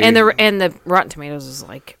why. And the Rotten Tomatoes is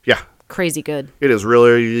like crazy good. It is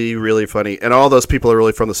really, really funny. And all those people are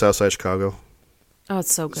really from the South Side of Chicago. Oh,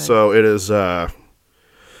 it's so good. So it is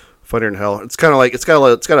funnier than hell. It's kind of like it's got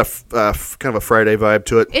a kind of a Friday vibe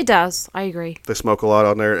to it. It does. I agree. They smoke a lot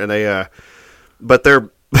on there, and they but they're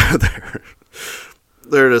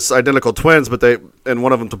they're just identical twins, but and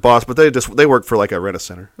one of them's a boss, but they work for like a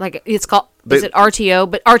rent-a-center. Like it's called is it RTO?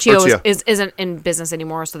 But RTO. Isn't in business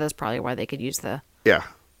anymore, so that's probably why they could use the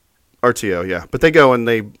RTO. Yeah, but they go and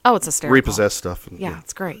they it's hysterical. Repossess stuff. And,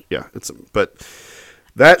 it's great. Yeah, but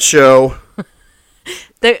that show.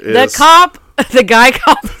 The guy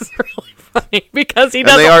cop is really funny because he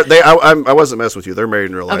doesn't. I wasn't messing with you. They're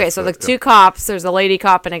married in real life. Okay, so the two cops, there's a lady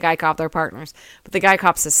cop and a guy cop. They're partners, but the guy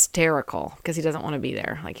cop's hysterical because he doesn't want to be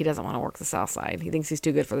there. Like he doesn't want to work the South Side. He thinks he's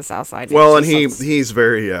too good for the South Side. Well, and he's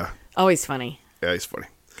very. Oh, he's funny. Yeah, he's funny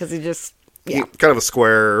because he just he, kind of a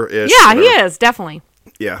square-ish. Yeah, he is definitely.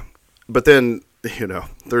 Yeah, but then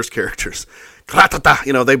there's characters.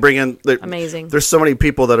 They bring in amazing. There's so many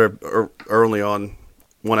people that are only on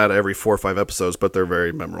 1 out of every 4 or 5 episodes, but they're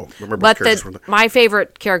very memorable. But my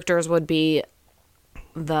favorite characters would be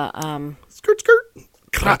the skirt.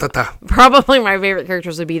 Probably my favorite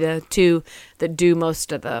characters would be the two that do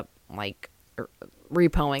most of the like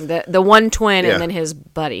repoing. The one twin and then his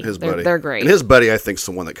buddy. They're great. And his buddy, I think, is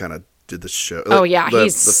the one that kind of did the show. Oh yeah,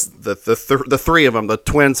 he's the 3 of them, the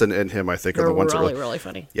twins and him. I think are the ones really that really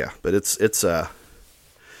funny. Yeah, but it's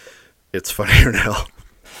funnier than hell.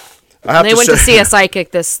 They went to see a psychic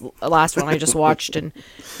this last one I just watched, and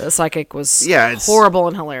the psychic was horrible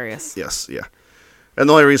and hilarious. Yes, yeah. And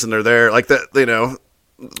the only reason they're there, like that,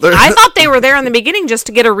 I thought they were there in the beginning just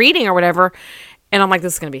to get a reading or whatever, and I'm like,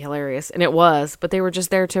 this is going to be hilarious, and it was. But they were just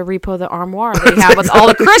there to repo the armoire that he had with all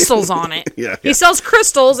the crystals on it. Yeah, he sells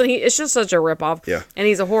crystals, and it's just such a ripoff. Yeah, and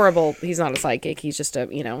he's not a psychic. He's just a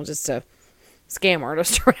scam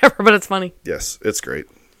artist or whatever. But it's funny. Yes, it's great.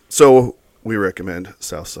 So. We recommend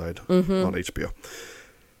South Side on HBO.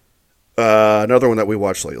 Another one that we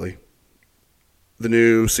watched lately, the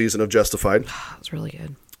new season of Justified. It's really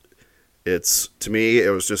good. To me, it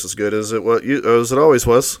was just as good as it always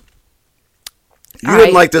was. You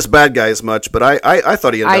didn't like this bad guy as much, but I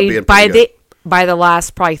thought he ended up being pretty good. By the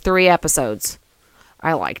last probably 3 episodes,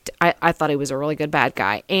 I thought he was a really good bad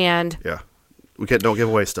guy, and don't give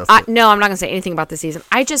away stuff. No, I'm not gonna say anything about the season.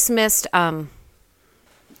 I just missed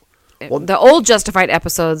the old Justified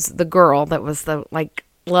episodes, the girl that was the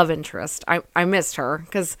love interest. I missed her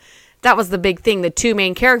because that was the big thing. The 2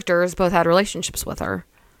 main characters both had relationships with her.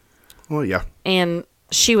 Well, yeah. And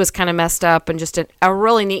she was kind of messed up and just a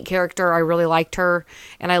really neat character. I really liked her,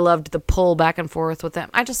 and I loved the pull back and forth with them.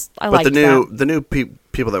 I liked that. The new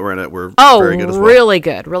people that were in it were very good as well. Really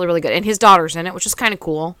good. Really, really good. And his daughter's in it, which is kind of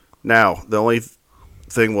cool. Now, the only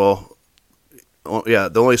thing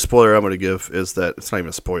the only spoiler I'm going to give is that it's not even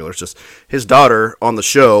a spoiler. It's just his daughter on the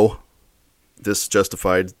show, this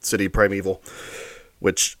Justified City Primeval,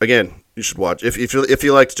 which again you should watch if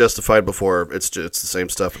you liked Justified before. It's the same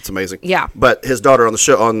stuff. It's amazing. Yeah. But his daughter on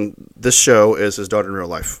this show is his daughter in real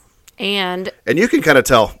life, and you can kind of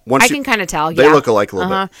tell. I can kind of tell. They look alike a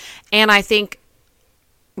little bit. And I think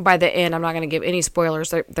by the end, I'm not going to give any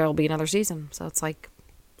spoilers. There'll be another season, so it's like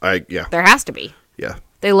there has to be. Yeah.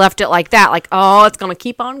 They left it like that, it's going to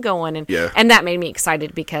keep on going. And that made me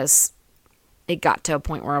excited because it got to a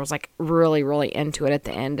point where I was, really, really into it at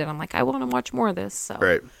the end. And I'm like, I want to watch more of this. So.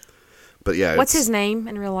 Right. But, yeah. What's his name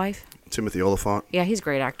in real life? Timothy Oliphant. Yeah, he's a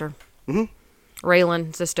great actor. Mm-hmm.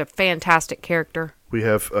 Raylan, just a fantastic character. We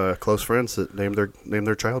have close friends that named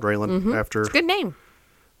their child Raylan after... It's a good name.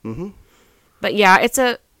 Mm-hmm. But, yeah, it's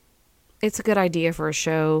a good idea for a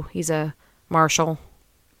show. He's a marshal.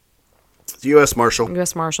 U.S. Marshal.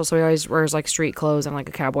 U.S. Marshal, so he always wears street clothes and a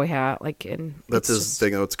cowboy hat, and that's his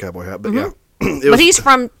thing. It's a cowboy hat, but yeah. But he's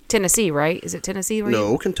from Tennessee, right? Is it Tennessee?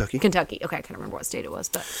 No, Kentucky. Kentucky. Okay, I can't remember what state it was,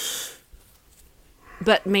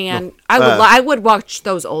 but man, I would watch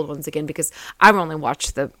those old ones again because I've only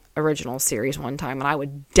watched the original series one time, and I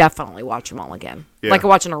would definitely watch them all again, like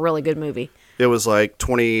watching a really good movie. It was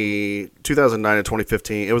 2009 and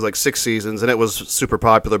 2015. It was 6 seasons, and it was super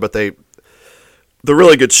popular, but the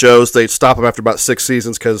really good shows, they stop them after about 6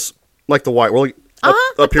 seasons because, The Wire,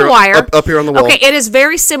 up here on the wall. Okay, it is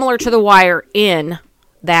very similar to The Wire in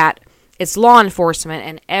that it's law enforcement,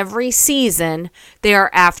 and every season they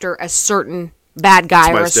are after a certain bad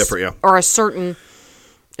guy or a certain.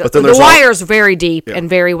 But then The Wire is very deep and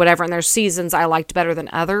very whatever, and there's seasons I liked better than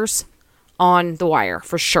others on The Wire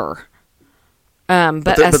for sure. But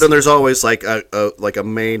then there's always like a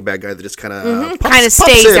main bad guy that just kind of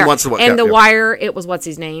stays there. Once in a while. And The Wire, it was what's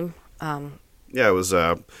his name? Yeah, it was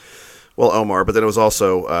Omar, but then it was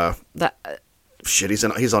also he's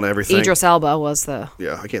on everything. Idris Elba was the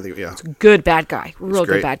I can't think. Yeah, good bad guy, real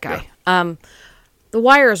good bad guy. Yeah. The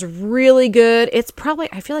Wire is really good. It's probably,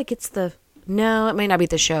 I feel like it's it may not be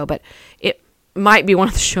the show, but it might be one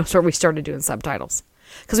of the shows where we started doing subtitles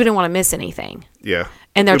because we didn't want to miss anything. Yeah.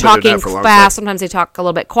 And they're talking fast. Sometimes they talk a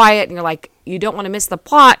little bit quiet, and you're like, you don't want to miss the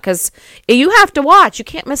plot because you have to watch. You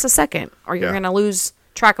can't miss a second, or you're going to lose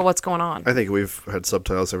track of what's going on. I think we've had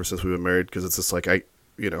subtitles ever since we've been married because it's just like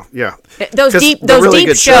those deep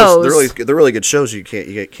shows. They're really good shows. You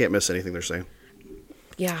can't miss anything they're saying.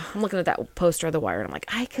 Yeah, I'm looking at that poster of The Wire, and I'm like,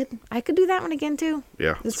 I could do that one again too.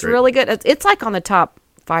 Yeah, it's really good. It's like on the top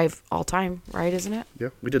 5 all time, right? Isn't it? Yeah,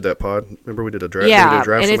 we did that pod. Remember we did a draft. Yeah,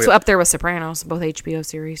 and it's up there with Sopranos, both HBO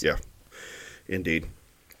series. Yeah, indeed.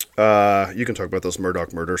 You can talk about those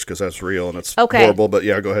Murdoch murders because that's real and it's horrible. But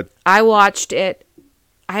yeah, go ahead. I watched it.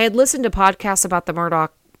 I had listened to podcasts about the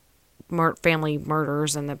Murdoch family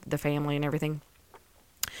murders and the family and everything.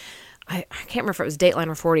 I can't remember if it was Dateline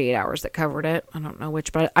or 48 Hours that covered it. I don't know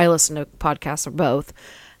which, but I listened to podcasts of both.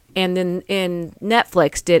 And then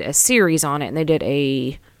Netflix did a series on it, and they did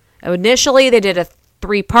initially they did a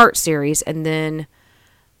 3-part series, and then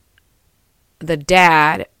the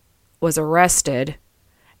dad was arrested,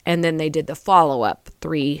 and then they did the follow-up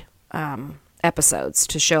 3 episodes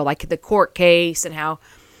to show like the court case and how.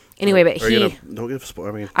 Anyway, but don't give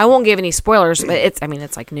spoilers. I won't give any spoilers, but it's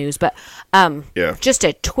like news, but just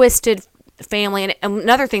a twisted family. And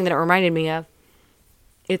another thing that it reminded me of,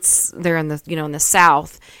 they're in the in the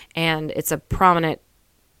South, and it's a prominent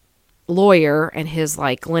lawyer and his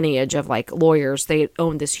like lineage of like lawyers. They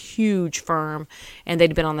owned this huge firm, and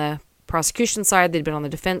they'd been on the prosecution side, they'd been on the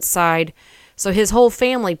defense side. So his whole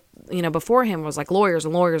family, before him was like lawyers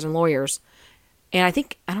and lawyers and lawyers. And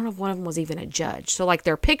I don't know if one of them was even a judge. So, like,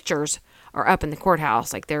 their pictures are up in the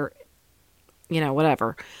courthouse. Like, they're,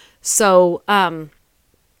 whatever. So,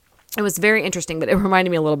 it was very interesting, but it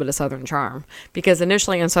reminded me a little bit of Southern Charm. Because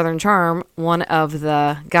initially in Southern Charm, one of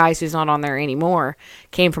the guys who's not on there anymore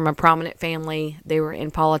came from a prominent family. They were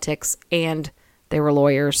in politics, and they were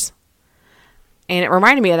lawyers. And it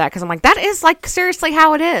reminded me of that because I'm like, that is, like, seriously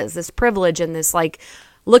how it is. This privilege and this, like,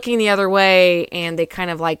 looking the other way, and they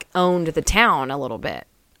kind of like owned the town a little bit.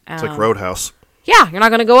 It's like Roadhouse. Yeah, you're not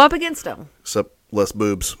going to go up against them. Except less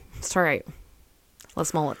boobs. That's right.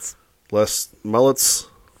 Less mullets. Less mullets.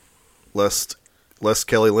 Less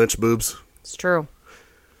Kelly Lynch boobs. It's true.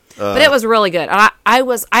 But it was really good. And I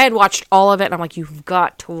had watched all of it, and I'm like, you've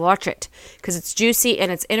got to watch it because it's juicy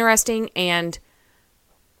and it's interesting and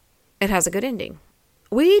it has a good ending.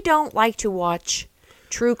 We don't like to watch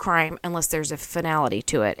true crime unless there's a finality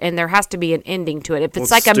to it, and there has to be an ending to it. If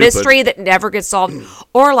it's like a mystery that never gets solved,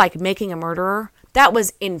 or like Making a Murderer, that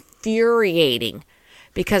was infuriating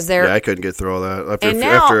because I couldn't get through all that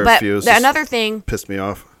after a few. Another thing pissed me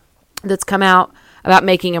off that's come out about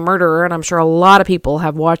Making a Murderer, and I'm sure a lot of people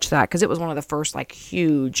have watched that because it was one of the first like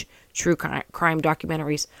huge true crime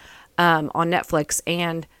documentaries on Netflix.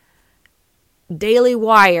 And Daily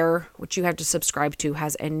Wire, which you have to subscribe to,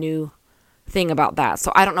 has a new thing about that.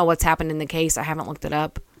 So I don't know what's happened in the case. I haven't looked it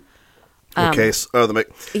up. The case? Oh,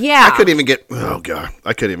 yeah. I couldn't even get. Oh god,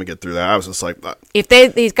 I couldn't even get through that. I was just like, if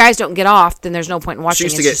these guys don't get off, then there's no point in watching.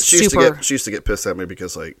 She used to get pissed at me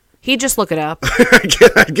because like he'd just look it up.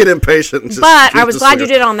 I get impatient. But I was glad you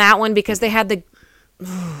did on that one because they had the.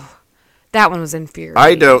 That one was infuriating.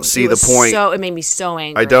 I don't see the point. So it made me so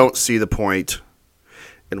angry. I don't see the point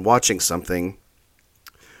in watching something.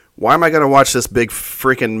 Why am I going to watch this big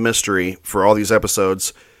freaking mystery for all these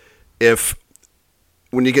episodes if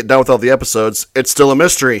when you get done with all the episodes, it's still a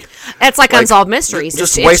mystery? It's like Unsolved Mysteries.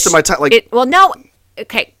 Just wasting my time. No.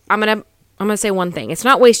 Okay, I'm gonna say one thing. It's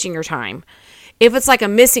not wasting your time. If it's like a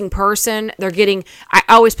missing person, I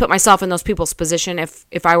always put myself in those people's position.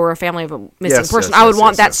 If I were a family of a missing person, I would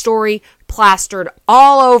want that story plastered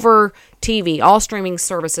all over TV, all streaming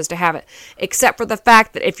services to have it. Except for the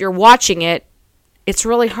fact that if you're watching it, it's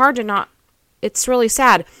really hard to not. It's really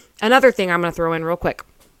sad. Another thing I'm going to throw in real quick.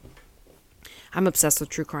 I'm obsessed with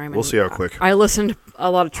true crime. We'll see how quick. I listen to a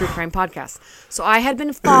lot of true crime podcasts. So I had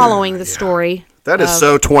been following the story. That is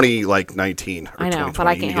so 2019. I know, but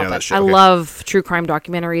I can't help it. I love true crime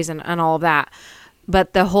documentaries and all of that.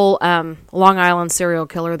 But the whole Long Island serial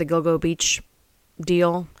killer, the Gilgo Beach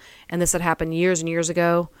deal, and this had happened years and years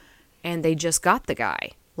ago, and they just got the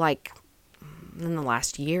guy, like, in the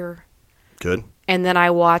last year. Good. And then I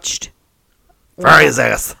watched Fire his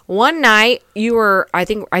ass. One night you were, I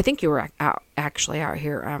think you were actually out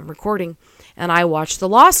here recording, and I watched The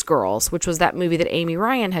Lost Girls, which was that movie that Amy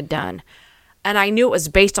Ryan had done. And I knew it was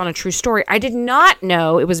based on a true story. I did not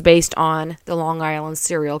know it was based on the Long Island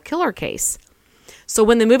serial killer case. So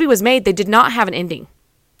when the movie was made, they did not have an ending.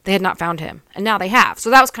 They had not found him. And now they have.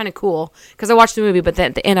 So that was kind of cool because I watched the movie, but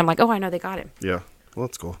then at the end, I'm like, oh, I know they got him. Yeah. Well,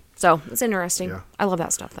 that's cool. So it's interesting. Yeah. I love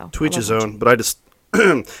that stuff, though. To each his own. But I just,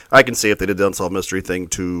 I can see if they did the Unsolved Mystery thing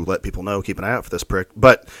to let people know, keep an eye out for this prick.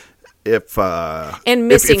 But if, and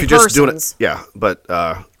missing if you're persons. just doing it, yeah. But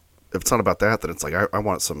if it's not about that, then it's like I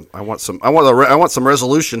want some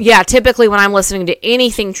resolution. Yeah. Typically, when I'm listening to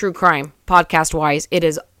anything true crime podcast wise, it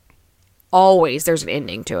is always there's an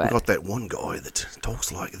ending to it. Got that one guy that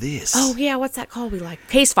talks like this. Oh yeah, what's that called? We like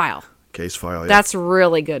Case File. Case File. Yeah. That's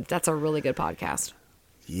really good. That's a really good podcast.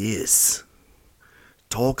 Yes.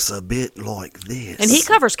 Talks a bit like this. And he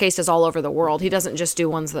covers cases all over the world. He doesn't just do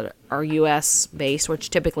ones that are U.S. based, which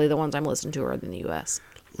typically the ones I'm listening to are in the U.S.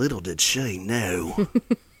 Little did she know.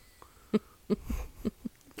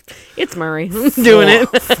 It's Murray doing it.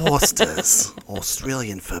 Foster's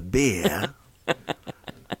Australian for beer.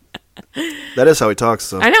 That is how he talks,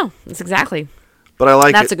 though. I know. That's exactly. But I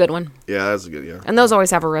like That's it. a good one. Yeah, that's a good, yeah. And those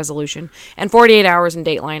always have a resolution. And 48 Hours and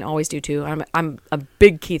Dateline always do, too. I'm a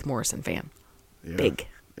big Keith Morrison fan. Yeah. Big.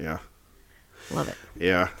 Yeah. Love it.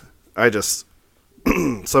 Yeah. I just...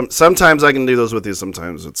 sometimes I can do those with you,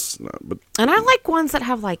 sometimes it's not. But And I like ones that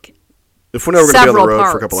have, like, if we're never going to be on the road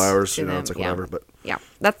parts for a couple hours, to you know, them, it's like yeah. whatever. But Yeah.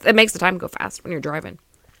 It makes the time go fast when you're driving.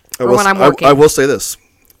 I Or will, when I'm working. I will say this.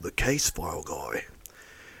 The Case File guy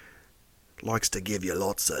likes to give you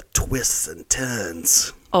lots of twists and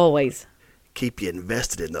turns. Always. Keep you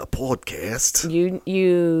invested in the podcast.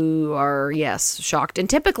 You are, yes, shocked. And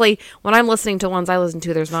typically, when I'm listening to ones I listen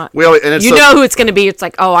to, there's not... Well, and it's you know who it's going to be. It's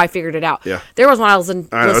like, oh, I figured it out. Yeah. There was one I listened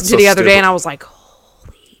to the other day, and I was like,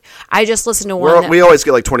 holy... I just listened to one We always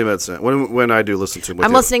get like 20 minutes in when I do listen to them.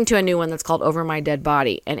 I'm listening to a new one that's called Over My Dead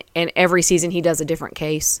Body, and every season he does a different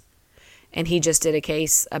case. And he just did a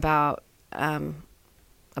case about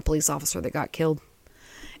a police officer that got killed.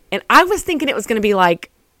 And I was thinking it was going to be like,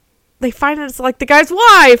 they find it's like the guy's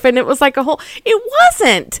wife, and it was like a whole... It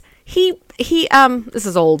wasn't. He this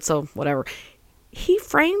is old, so whatever. He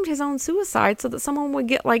framed his own suicide so that someone would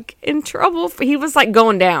get, like, in trouble. He was, like,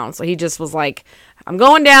 going down. So he just was like, I'm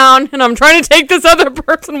going down, and I'm trying to take this other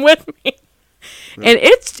person with me. And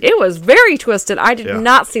it was very twisted. I did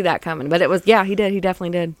not see that coming. But it was, yeah, he did. He definitely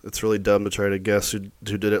did. It's really dumb to try to guess who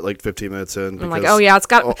did it like 15 minutes in. I'm like, oh, yeah, it's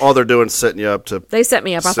got... All they're doing is setting you up to... They set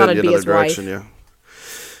me up. I thought it'd be his wife.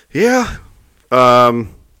 Yeah.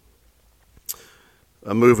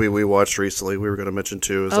 A movie we watched recently, we were going to mention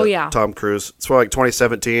too, is Tom Cruise. It's from like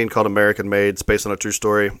 2017 called American Made. It's based on a true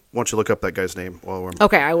story. Why don't you look up that guy's name while we're...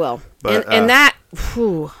 Okay, I will. But, and that...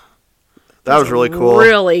 Whew, that was really cool.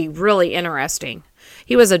 Really, really interesting.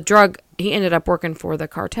 He was he ended up working for the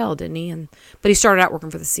cartel, didn't he? But he started out working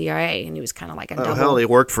for the CIA, and he was kind of like a double. Hell, he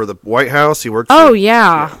worked for the White House. He worked for...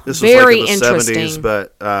 yeah. This Very was like in the interesting. 70s,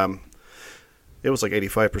 but it was like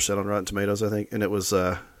 85% on Rotten Tomatoes, I think. And it was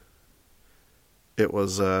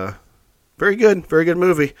very good. Very good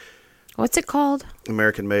movie. What's it called?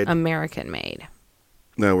 American Made. American Made.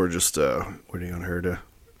 No, we're just waiting on her to...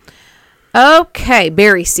 Okay,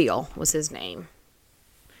 Barry Seal was his name.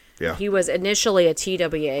 Yeah. He was initially a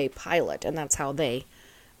TWA pilot, and that's how they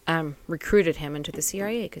recruited him into the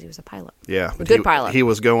CIA, because he was a pilot. Yeah. A good pilot. He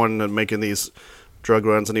was going and making these drug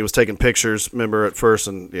runs, and he was taking pictures, remember, at first,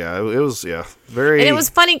 and it was very... And it was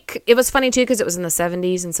funny. It was funny, too, because it was in the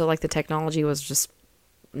 70s, and so, like, the technology was just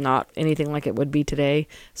not anything like it would be today.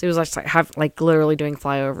 So he was like literally doing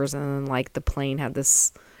flyovers, and then, like, the plane had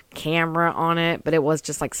this camera on it, but it was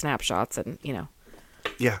just like snapshots, and yeah,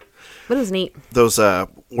 but it was neat. Those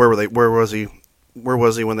where was he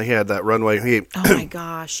when they had that runway? Oh my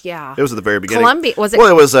gosh, yeah, it was at the very beginning. Colombia, was it? Well,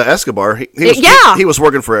 it was Escobar. He was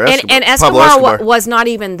working for Escobar. And Escobar was not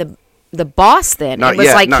even the boss then. Not it was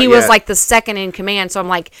yet, like not he yet. was like the second in command. So I'm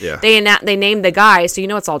like, they named the guys, so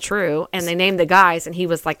it's all true. And they named the guys, and he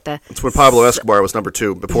was like the... It's when Pablo Escobar was number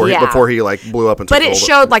 2 before he like blew up and took But it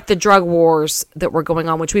showed like the drug wars that were going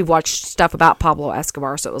on, which we've watched stuff about Pablo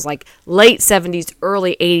Escobar. So it was like late 70s,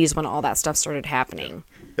 early 80s when all that stuff started happening.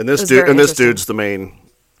 And this dude's the main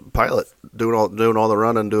pilot, doing all the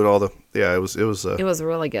running, doing all the... Yeah, it was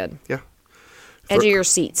really good. Yeah. Edge of your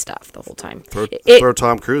seat stuff the whole time. Throw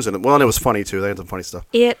Tom Cruise in it. Well, and it was funny, too. They had some funny stuff.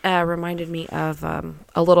 It reminded me of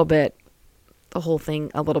a little bit, the whole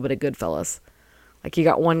thing, a little bit of Goodfellas. Like you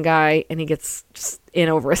got one guy and he gets just in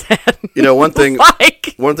over his head. You know, one thing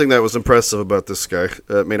like, that was impressive about this guy,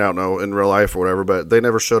 I mean, I don't know in real life or whatever, but they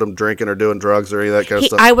never showed him drinking or doing drugs or any of that kind of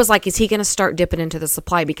stuff. I was like, is he going to start dipping into the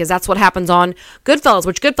supply? Because that's what happens on Goodfellas,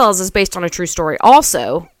 which Goodfellas is based on a true story.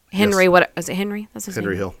 Also, Henry, Yes. what is it? Henry? That's his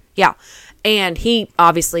Henry name? Hill. Yeah. And he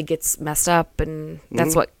obviously gets messed up, and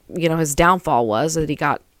that's what, his downfall was, that he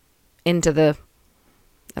got into the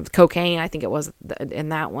cocaine, I think it was in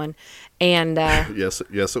that one. And yes,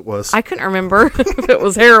 it was. I couldn't remember if it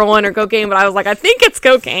was heroin or cocaine, but I was like, I think it's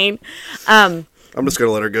cocaine. I'm just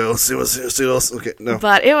gonna let her go. See what else. Okay, no.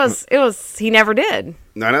 But it was. He never did.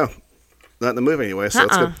 I know, not in the movie anyway. So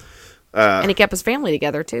it's good. And he kept his family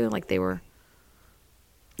together too, like they were.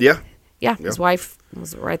 Yeah. Yeah, his wife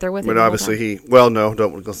was right there with him. But obviously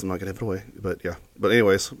let's not gonna give it away. But yeah. But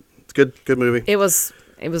anyways, it's good movie. It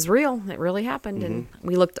was real. It really happened. And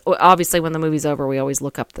we looked, obviously when the movie's over, we always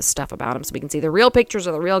look up the stuff about him so we can see the real pictures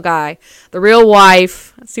of the real guy, the real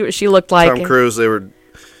wife, see what she looked like. Tom Cruise, they were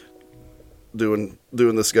doing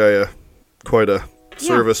this guy quite a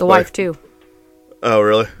service. The wife too. Oh,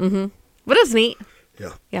 really? Mm-hmm. But it was neat.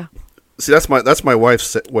 Yeah. Yeah. See, that's my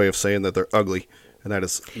wife's way of saying that they're ugly, and that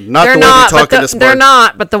is not They're the way not, they talk in this bar. They're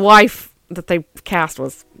not, but the wife that they cast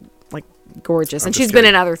was like gorgeous. And just she's been kidding.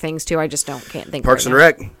 in other things too. I just can't think. Parks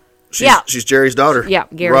right and now. Rec. She's Jerry's daughter. Yeah,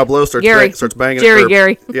 Gary. Rob Lowe starts banging her.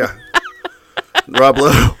 Gary. Yeah. Rob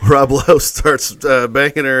Lowe starts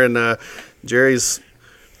banging her, and Jerry's.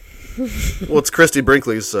 Well, it's Christy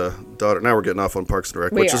Brinkley's daughter. Now we're getting off on Parks and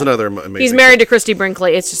Rec, which is another amazing. He's married to Christy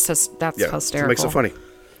Brinkley. It's just that's Yeah, hysterical. it makes it funny.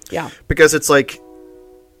 Yeah. Because it's like.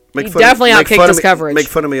 He definitely outkicked his coverage. Make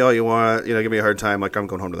fun of me all you want. Give me a hard time. Like, I'm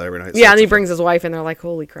going home to that every night. Yeah, and he brings his wife in. They're like,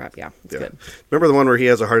 holy crap. Yeah, it's good. Remember the one where he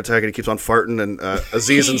has a heart attack and he keeps on farting, and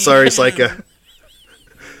Aziz Ansari's like...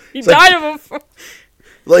 he died of a...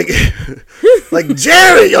 Like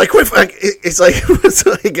Jerry, it's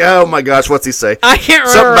like, oh my gosh, what's he say? I can't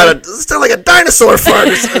remember. Something about it's still like a dinosaur fart.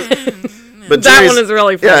 But that one is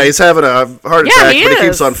really funny. Yeah, he's having a heart attack, but he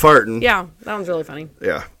keeps on farting. Yeah, that one's really funny.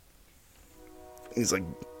 Yeah. He's like,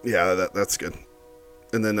 yeah, that's good.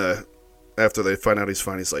 And then after they find out he's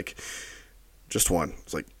fine, he's like, just one.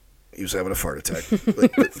 It's like, he was having a fart attack.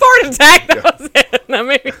 Fart attack? That was it. That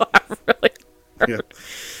made me laugh really hard. Yeah.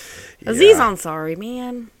 Aziz Ansari,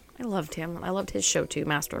 man. I loved him. I loved his show too,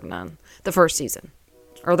 Master of None. The first season.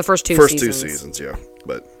 Or the first two seasons. First 2 seasons, yeah.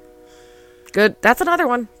 But good. That's another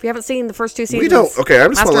one. If you haven't seen the first 2 seasons. we don't. Okay, I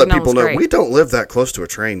just want to let people know great. we don't live that close to a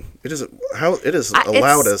train. It isn't how it is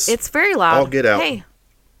allowed us. It's very loud. All get out. Hey,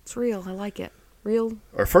 it's real. I like it. Real.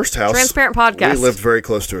 Our first house. Transparent podcast. We lived very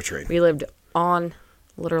close to a train. We lived on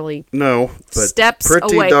literally but steps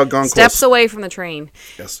pretty away. doggone Steps close. away from the train.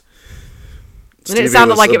 Yes. And it Stevie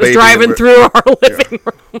sounded like a it was baby driving through our living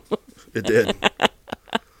room. It did.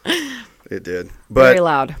 It did. Very But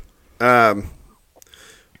loud.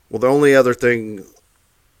 well, the only other thing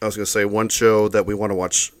I was going to say, one show that we want to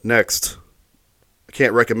watch next. I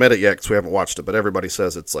can't recommend it yet because we haven't watched it, but everybody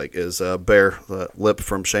says it's is Bear, the Lip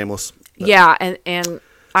from Shameless. Yeah, and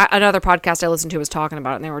another podcast I listened to was talking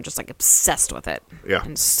about it, and they were just obsessed with it. Yeah.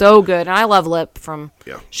 And so good. And I love Lip from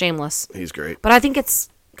Shameless. He's great. But I think it's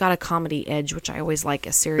got a comedy edge, which I always like,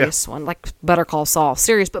 a serious one, like Better Call Saul.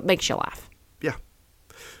 Serious, but makes you laugh. Yeah.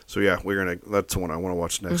 So yeah, that's the one I want to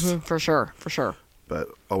watch next. Mm-hmm, for sure. But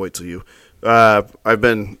I'll wait till you.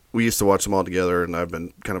 We used to watch them all together, and I've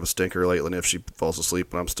been kind of a stinker lately. And if she falls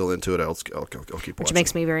asleep and I'm still into it, I'll keep watching. Which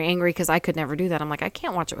makes me very angry because I could never do that. I'm like, I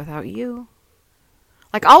can't watch it without you.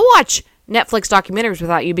 Like, I'll watch Netflix documentaries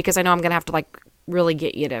without you because I know I'm going to have to really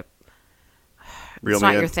get you to. It's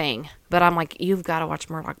not your thing. But I'm like, you've got to watch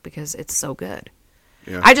Murdoch because it's so good.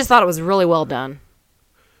 Yeah. I just thought it was really well done.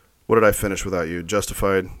 What did I finish without you?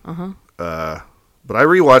 Justified. Uh-huh. But I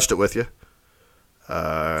rewatched it with you.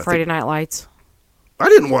 Friday Night Lights. I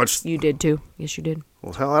didn't watch. You did too. Yes, you did.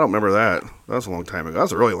 Well, hell, I don't remember that. That was a long time ago. That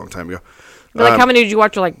was a really long time ago. But how many did you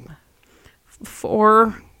watch? Like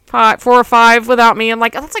 4 or 5 without me. I'm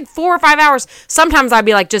like, oh, that's 4 or 5 hours. Sometimes I'd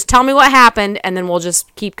be like, just tell me what happened, and then we'll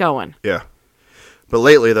just keep going. Yeah. But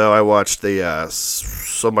lately, though, I watched the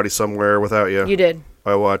Somebody Somewhere Without You. You did.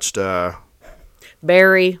 I watched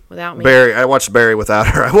Barry without me. I watched Barry without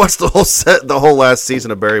her. I watched the whole last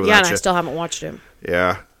season of Barry without you. Yeah, and I still haven't watched it.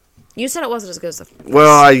 Yeah. You said it wasn't as good as the first.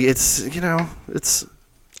 Well, it's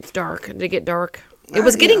dark. Did it get dark? It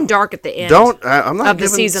was getting dark at the end. I'm not giving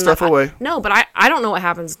season stuff away. No, but I don't know what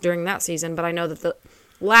happens during that season, but I know that the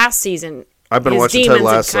last season, I've been his watching demons Ted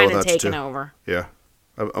Lasso have kind of without you taken too. over. Yeah.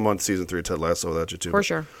 I'm on season 3 of Ted Lasso without you too. For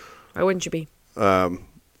sure. Why wouldn't you be? I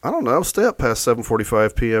don't know. Stay up past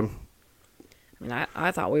 7:45 p.m. I mean, I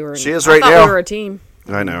thought we were. She is right now. I thought we were a team.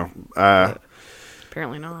 I know.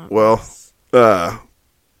 Apparently not. Well,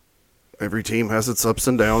 every team has its ups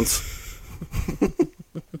and downs.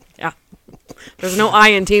 Yeah. There's no I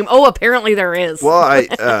in team. Oh, apparently there is. Well,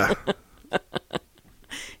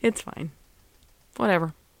 It's fine.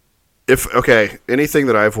 Whatever. Anything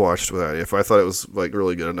that I've watched with that, if I thought it was like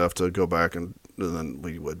really good enough to go back and then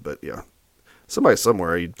we would, but yeah. Somebody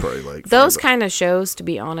somewhere you'd probably like. Those kind of shows, to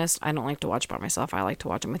be honest, I don't like to watch by myself. I like to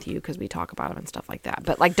watch them with you because we talk about them and stuff like that.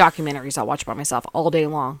 But like documentaries, I'll watch by myself all day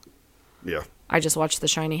long. Yeah. I just watched the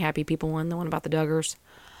Shiny Happy People one, the one about the Duggars.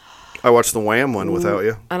 I watched the Wham one without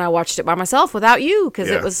you. And I watched it by myself without you because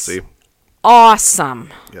it was see? awesome.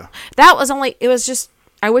 Yeah. It was just,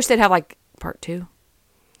 I wish they'd have like part 2.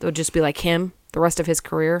 That would just be like him, the rest of his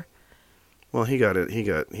career. Well, he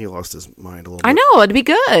lost his mind a little bit. I know, it'd be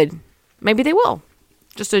good. Maybe they will.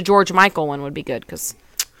 Just a George Michael one would be good because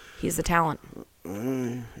he's the talent.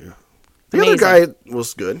 Yeah. The other guy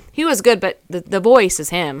was good. He was good, but the voice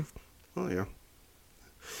is him. Oh, yeah.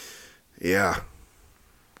 Yeah.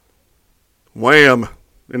 Wham.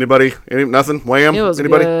 Anybody? Nothing? Wham? It was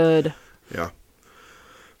Anybody? good. Yeah.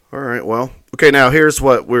 All right, well. Okay, now here's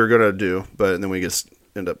what we're going to do, but then we just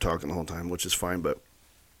end up talking the whole time, which is fine, but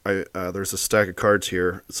there's a stack of cards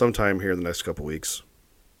here sometime here in the next couple weeks.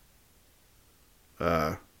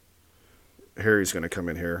 Harry's going to come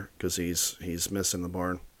in here because he's missing the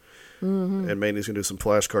barn. Mm-hmm. And Mandy's going to do some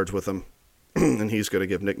flashcards with him. And he's going to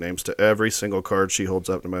give nicknames to every single card she holds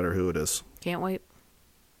up, no matter who it is. Can't wait.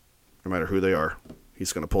 No matter who they are.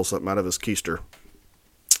 He's going to pull something out of his keister.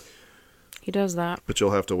 He does that. But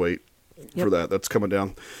you'll have to wait for that. That's coming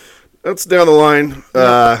down. That's down the line.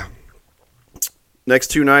 Yep. Next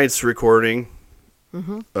 2 nights recording.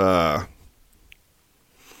 Mm-hmm.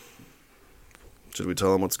 Should we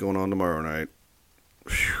tell them what's going on tomorrow night?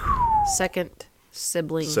 Second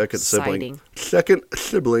sibling sighting. Second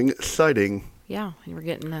sibling sighting. Yeah, you're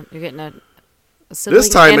getting a sibling. This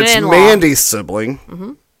time and it's an in-law. Mandy's sibling.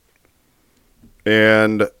 Mm-hmm.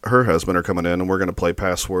 And her husband are coming in, and we're going to play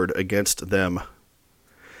password against them.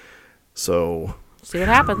 So. See what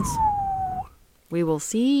happens. We will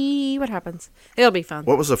see what happens. It'll be fun.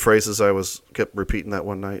 What was the phrases I kept repeating that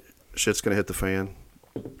one night? Shit's going to hit the fan.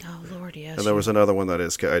 Oh, Lord, yes. And there was another one that I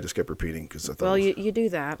just kept repeating because I thought. Well, you do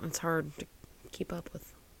that. It's hard to keep up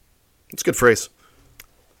with. It's a good phrase.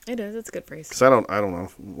 It is. It's a good phrase. Because I don't know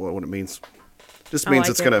what it means. Just means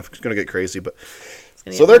it's gonna get crazy. But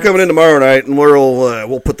so they're coming in tomorrow night, and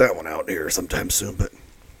we'll put that one out here sometime soon. But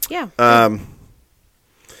yeah.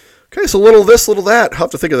 Okay, so little this, little that. I'll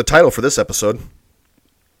have to think of the title for this episode.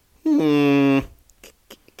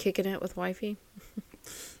 Kicking it with Wifey.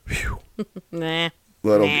 Phew. Nah.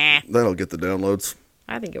 That'll get the downloads.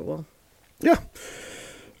 I think it will. Yeah.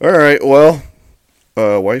 All right. Well,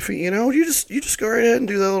 Wifey, you just go right ahead and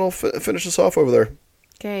do that little finish us off over there.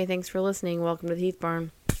 Okay. Thanks for listening. Welcome to the Heath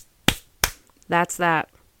Barn. That's that.